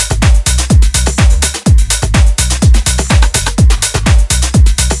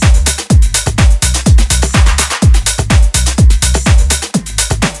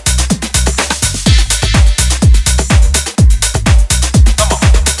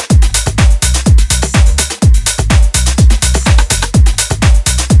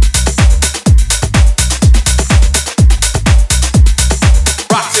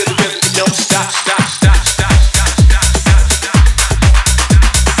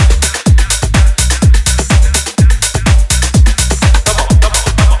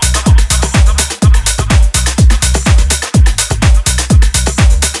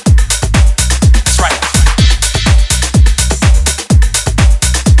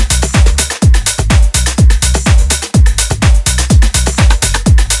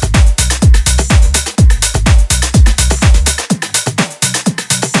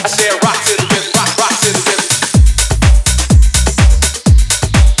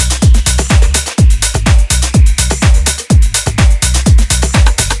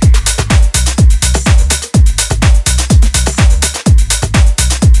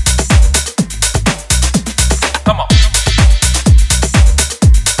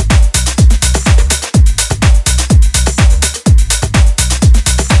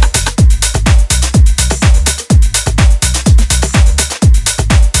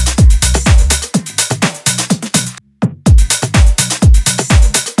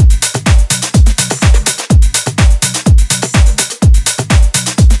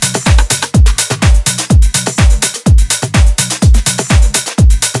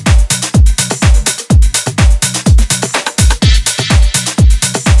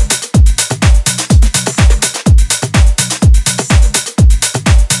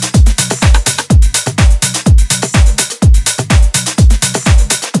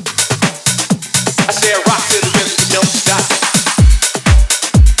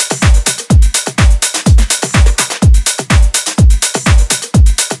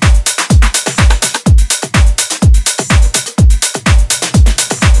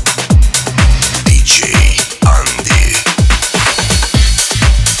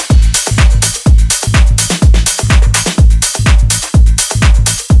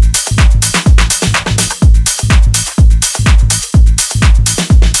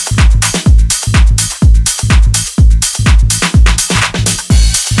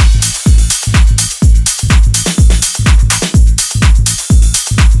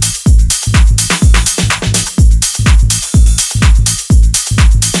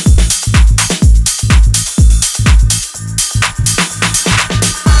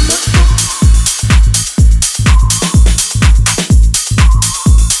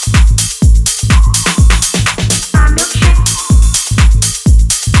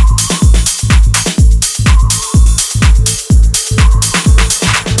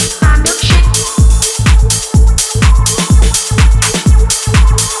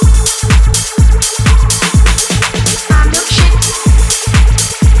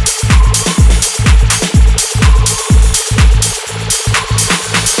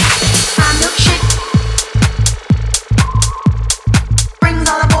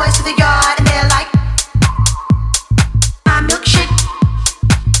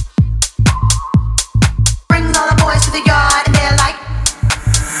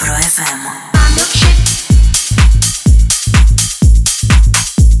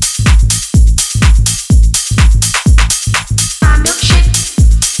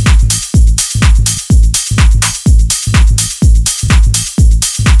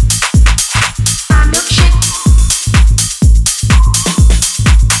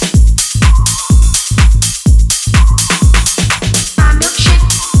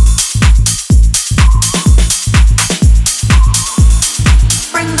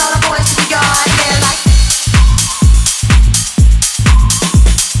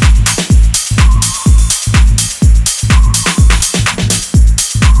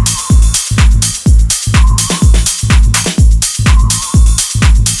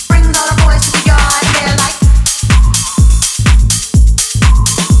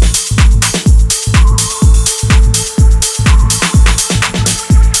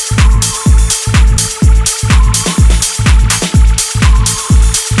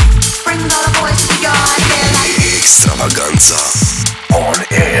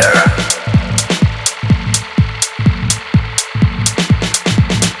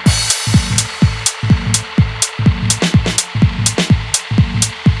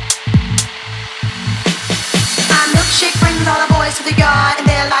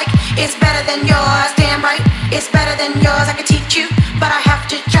 It's better than yours, damn right. It's better than yours, I can teach you, but I have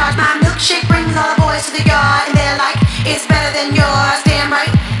to try charge. My milkshake brings all the boys to the yard, and they're like, it's better than yours. Damn right,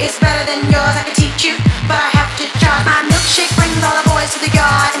 it's better than yours. I can teach you, but I have to charge. My milkshake brings all the boys to the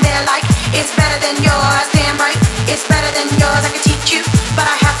yard, and they're like, it's better than yours. Damn right, it's better than yours. I can teach you, but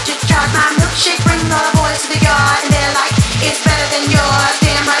I have to charge. My milkshake brings all the boys to the yard, and they're like, it's better than yours.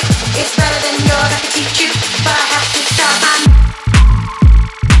 Damn right, it's better than yours. I can teach you, but I have to charge.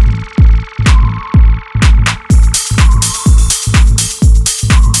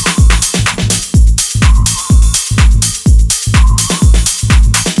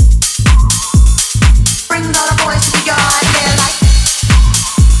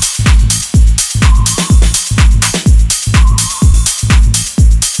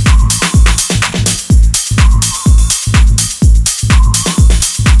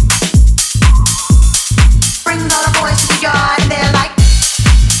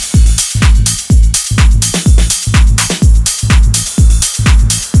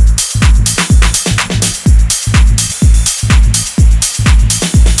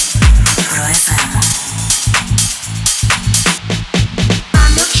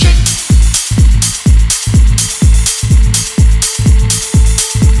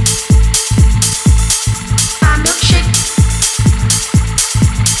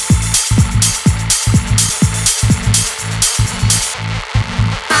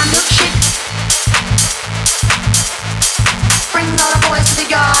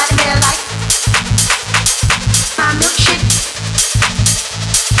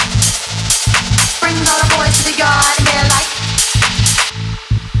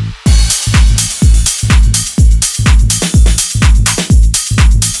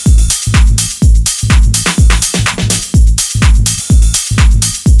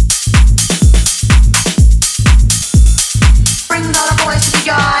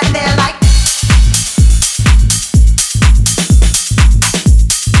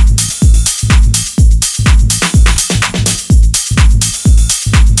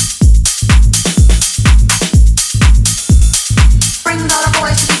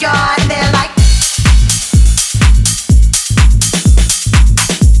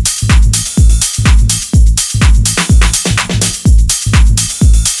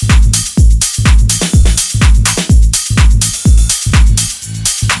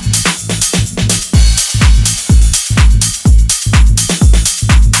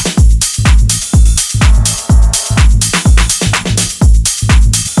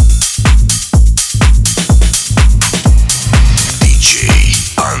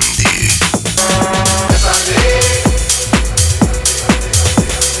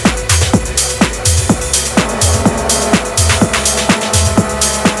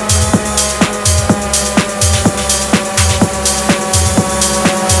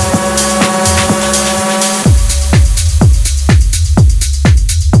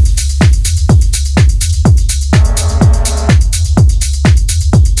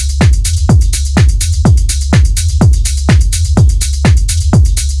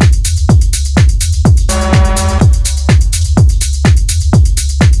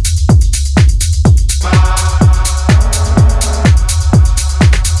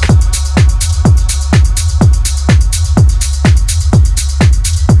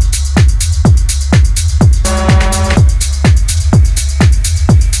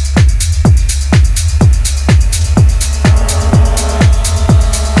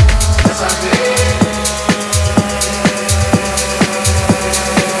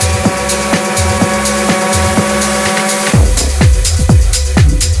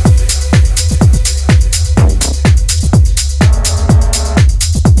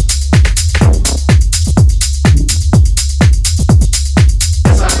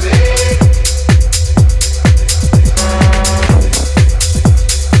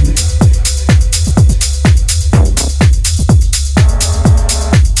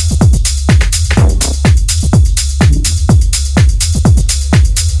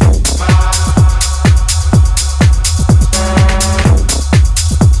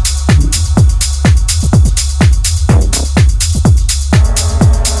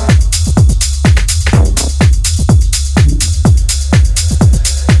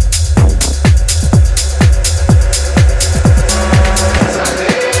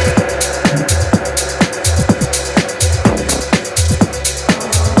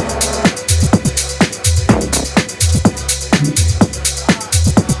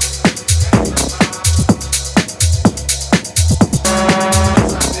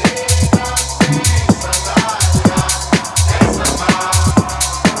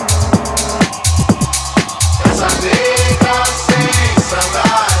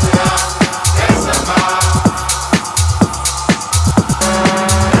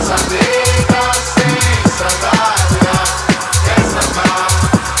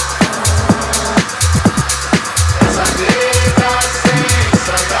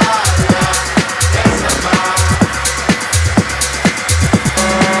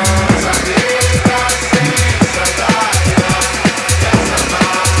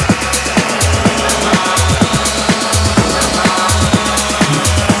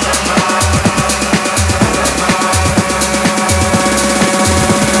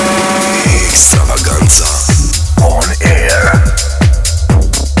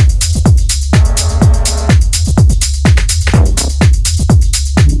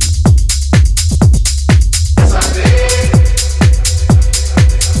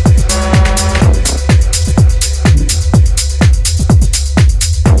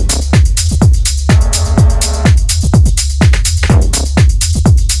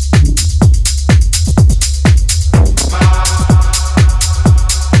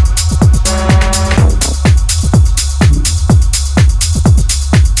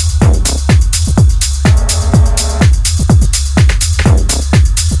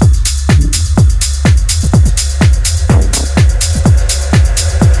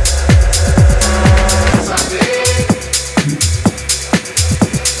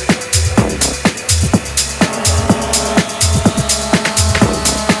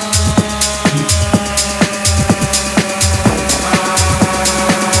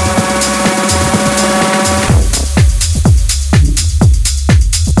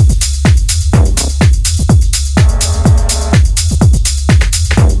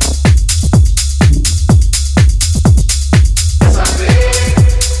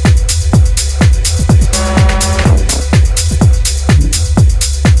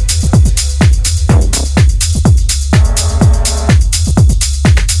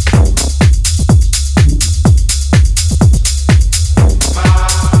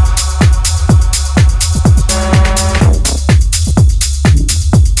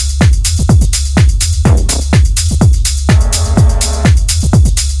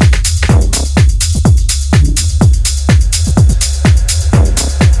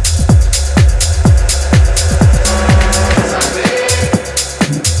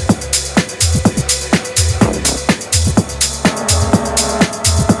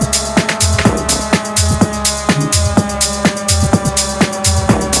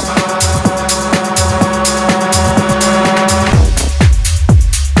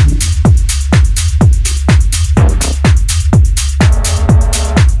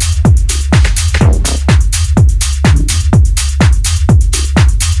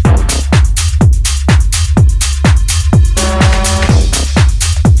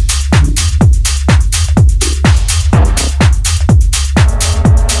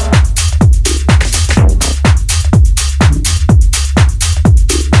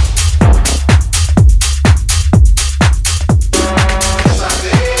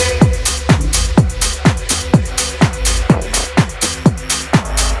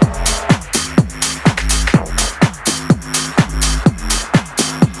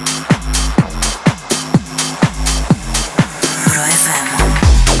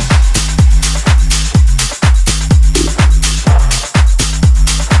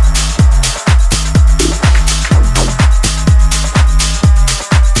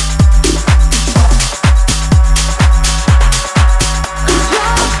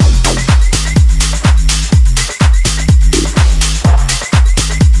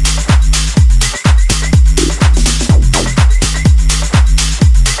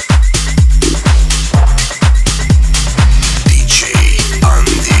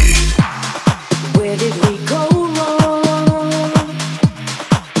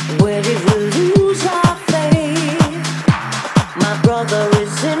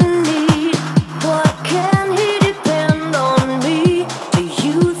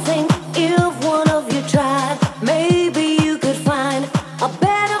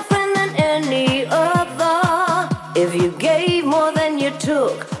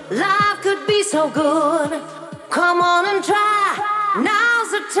 good. Come on and try.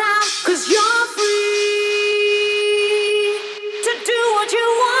 Now's the time, 'cause you're free to do what you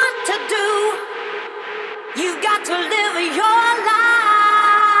want to do. You've got to live your life.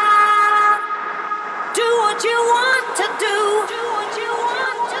 Do what you want to do. Do what you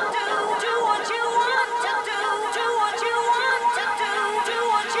want to do. Do what you want to do. Do what you want to do. Do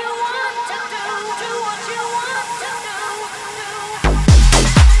what you want to do. Do what you want to do.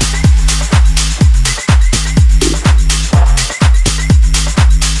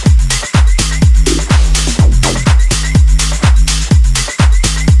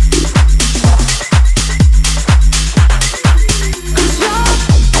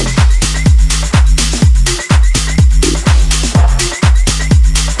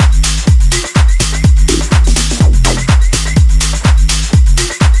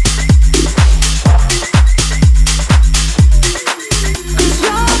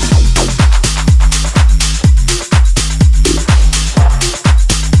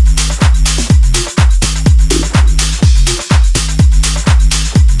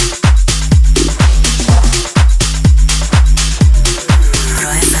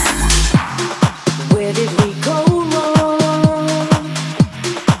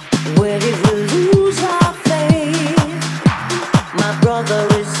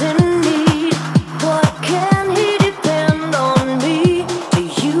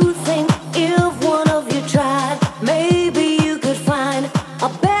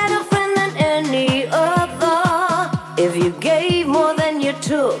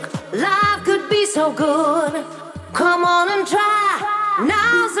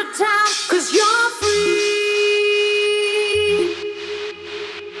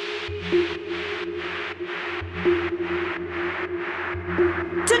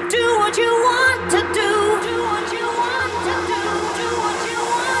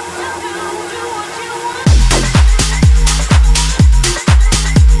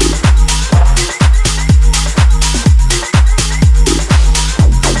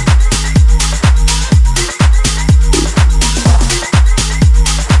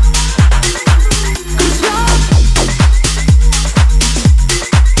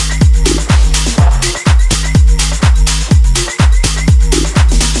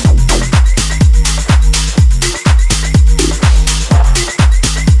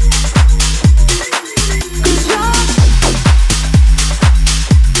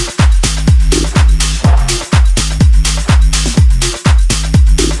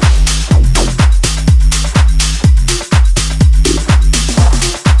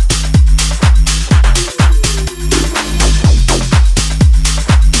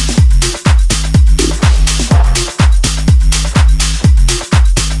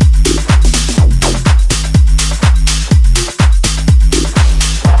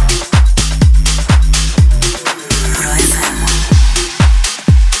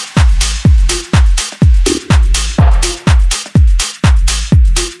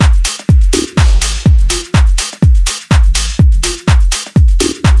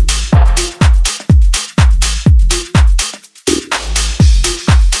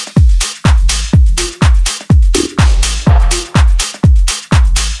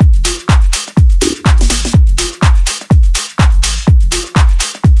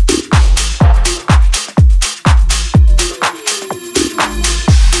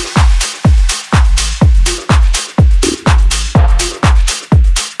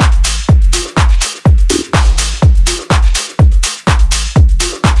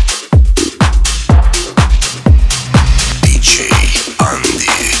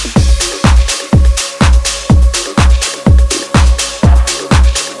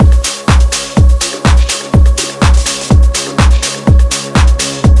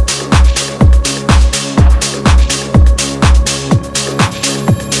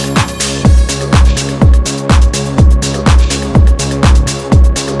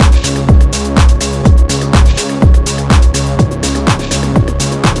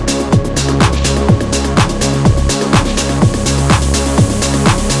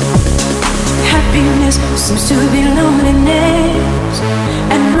 Seems to be loneliness,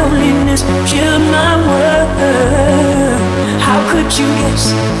 and loneliness killed my world. How could you guess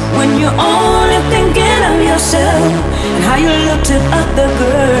when you're only thinking of yourself and how you looked at other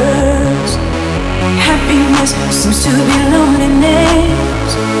girls? Happiness seems to be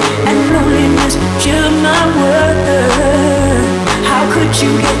loneliness, and loneliness killed my world. How could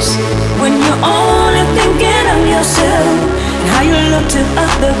you guess when you're only thinking of yourself and how you looked at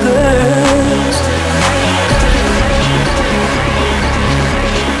other girls?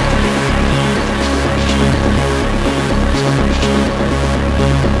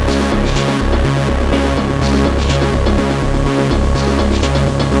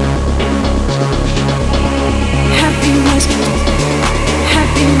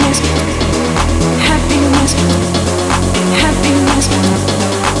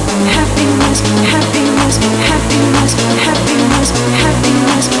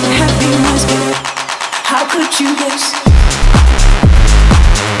 you guess?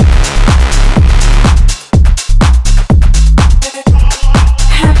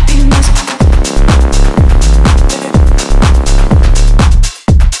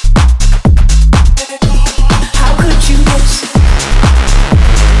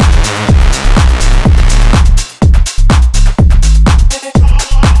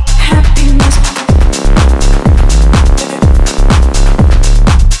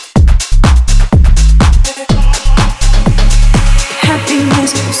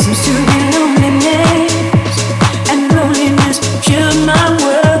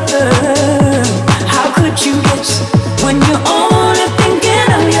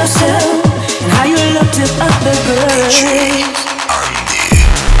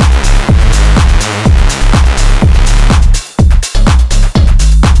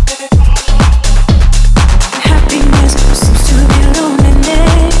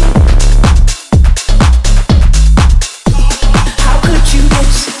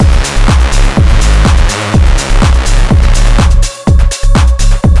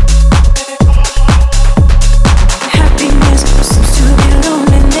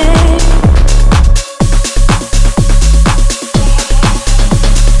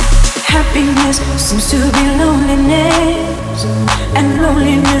 Seems to be loneliness, and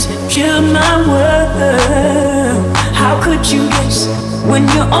loneliness killed my world. How could you guess when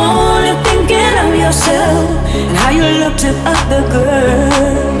you're only thinking of yourself and how you look to other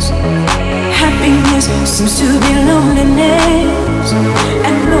girls? Happiness seems to be loneliness,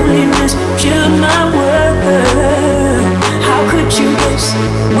 and loneliness killed my world. How could you guess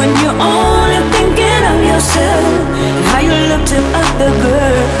when you're only thinking of yourself and how you look to other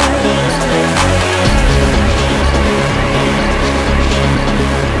girls?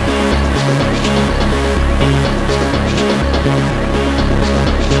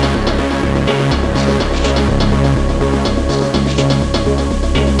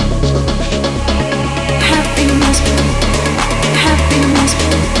 Happiness, happiness,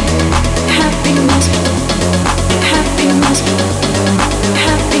 happiness, happiness,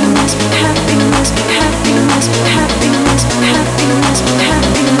 happiness.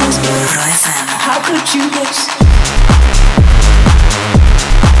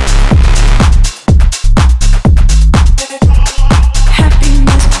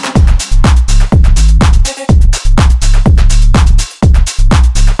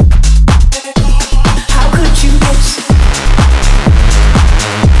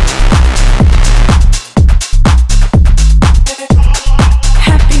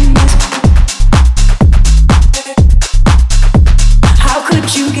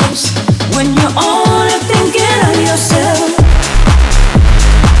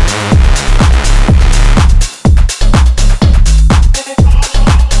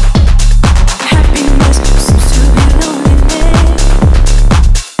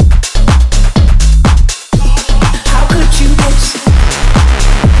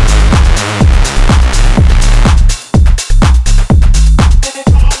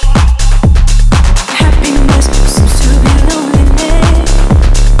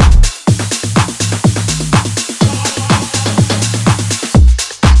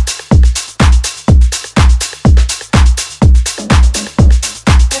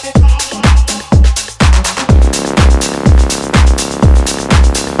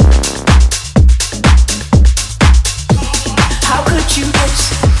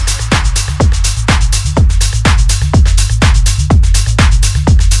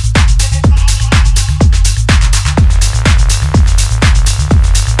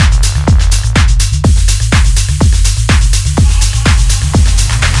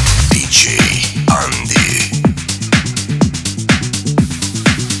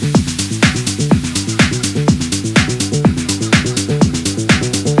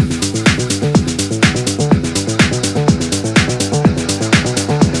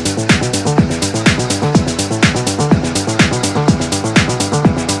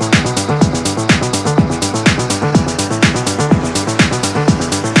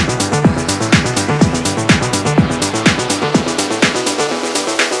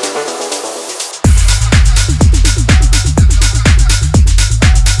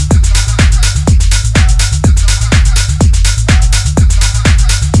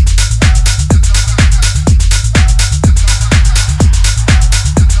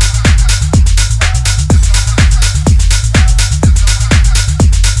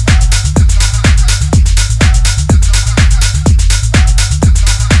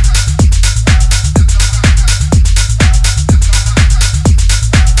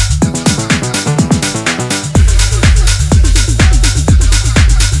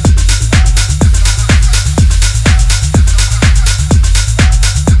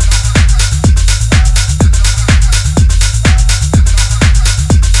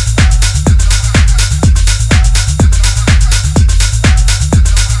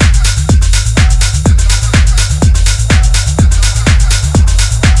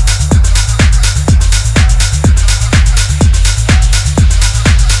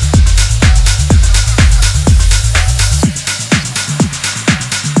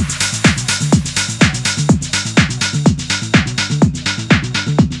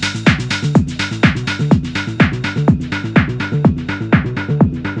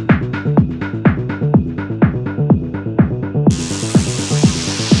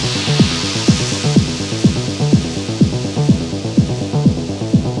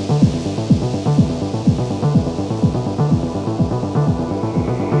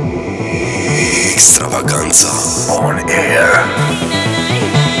 Extravaganza on air.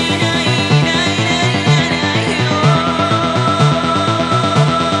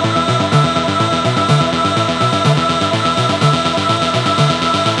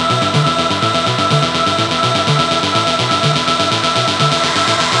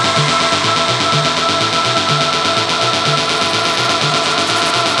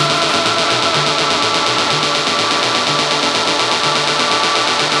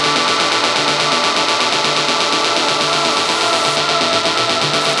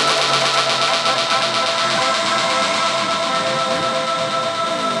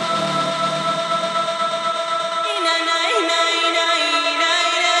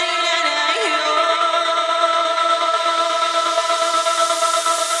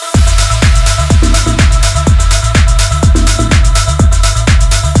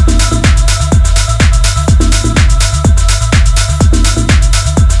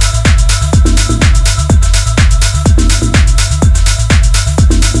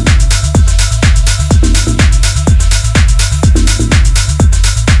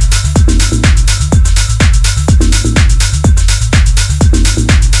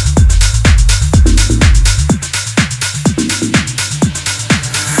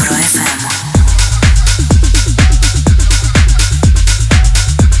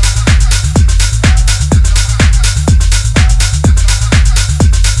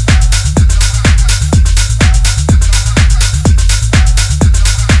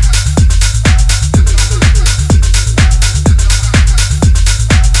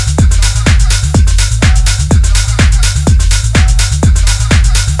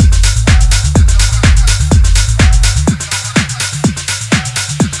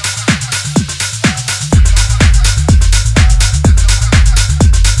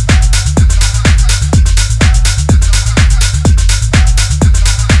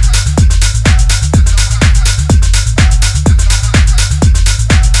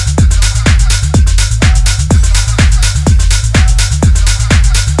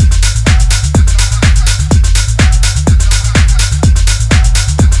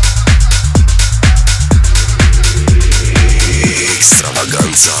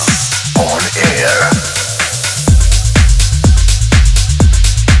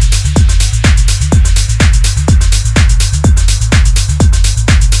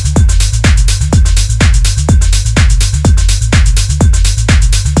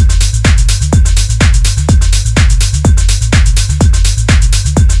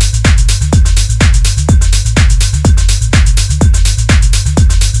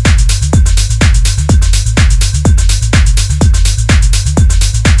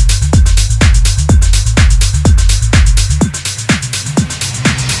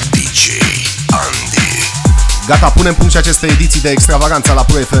 Gata, punem punct și aceste ediții de Extravaganța la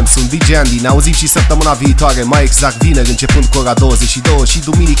Pro FM. Sunt DJ Andy, ne auzim și săptămâna viitoare, mai exact vineri, începând cu ora 22 și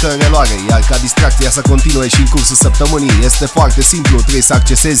duminică în reluare. Iar ca distracția să continue și în cursul săptămânii, este foarte simplu, trebuie să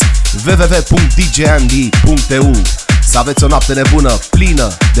accesezi www.djandy.eu. Să aveți o noapte nebună,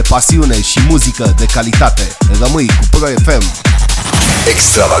 plină de pasiune și muzică de calitate. Rămâi cu Pro FM.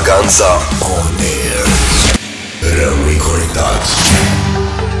 Extravaganza on air. Rămâi conectat.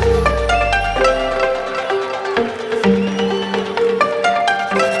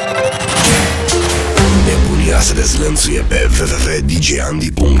 Nebunia se dezlănțuie pe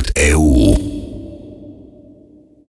www.djandy.eu.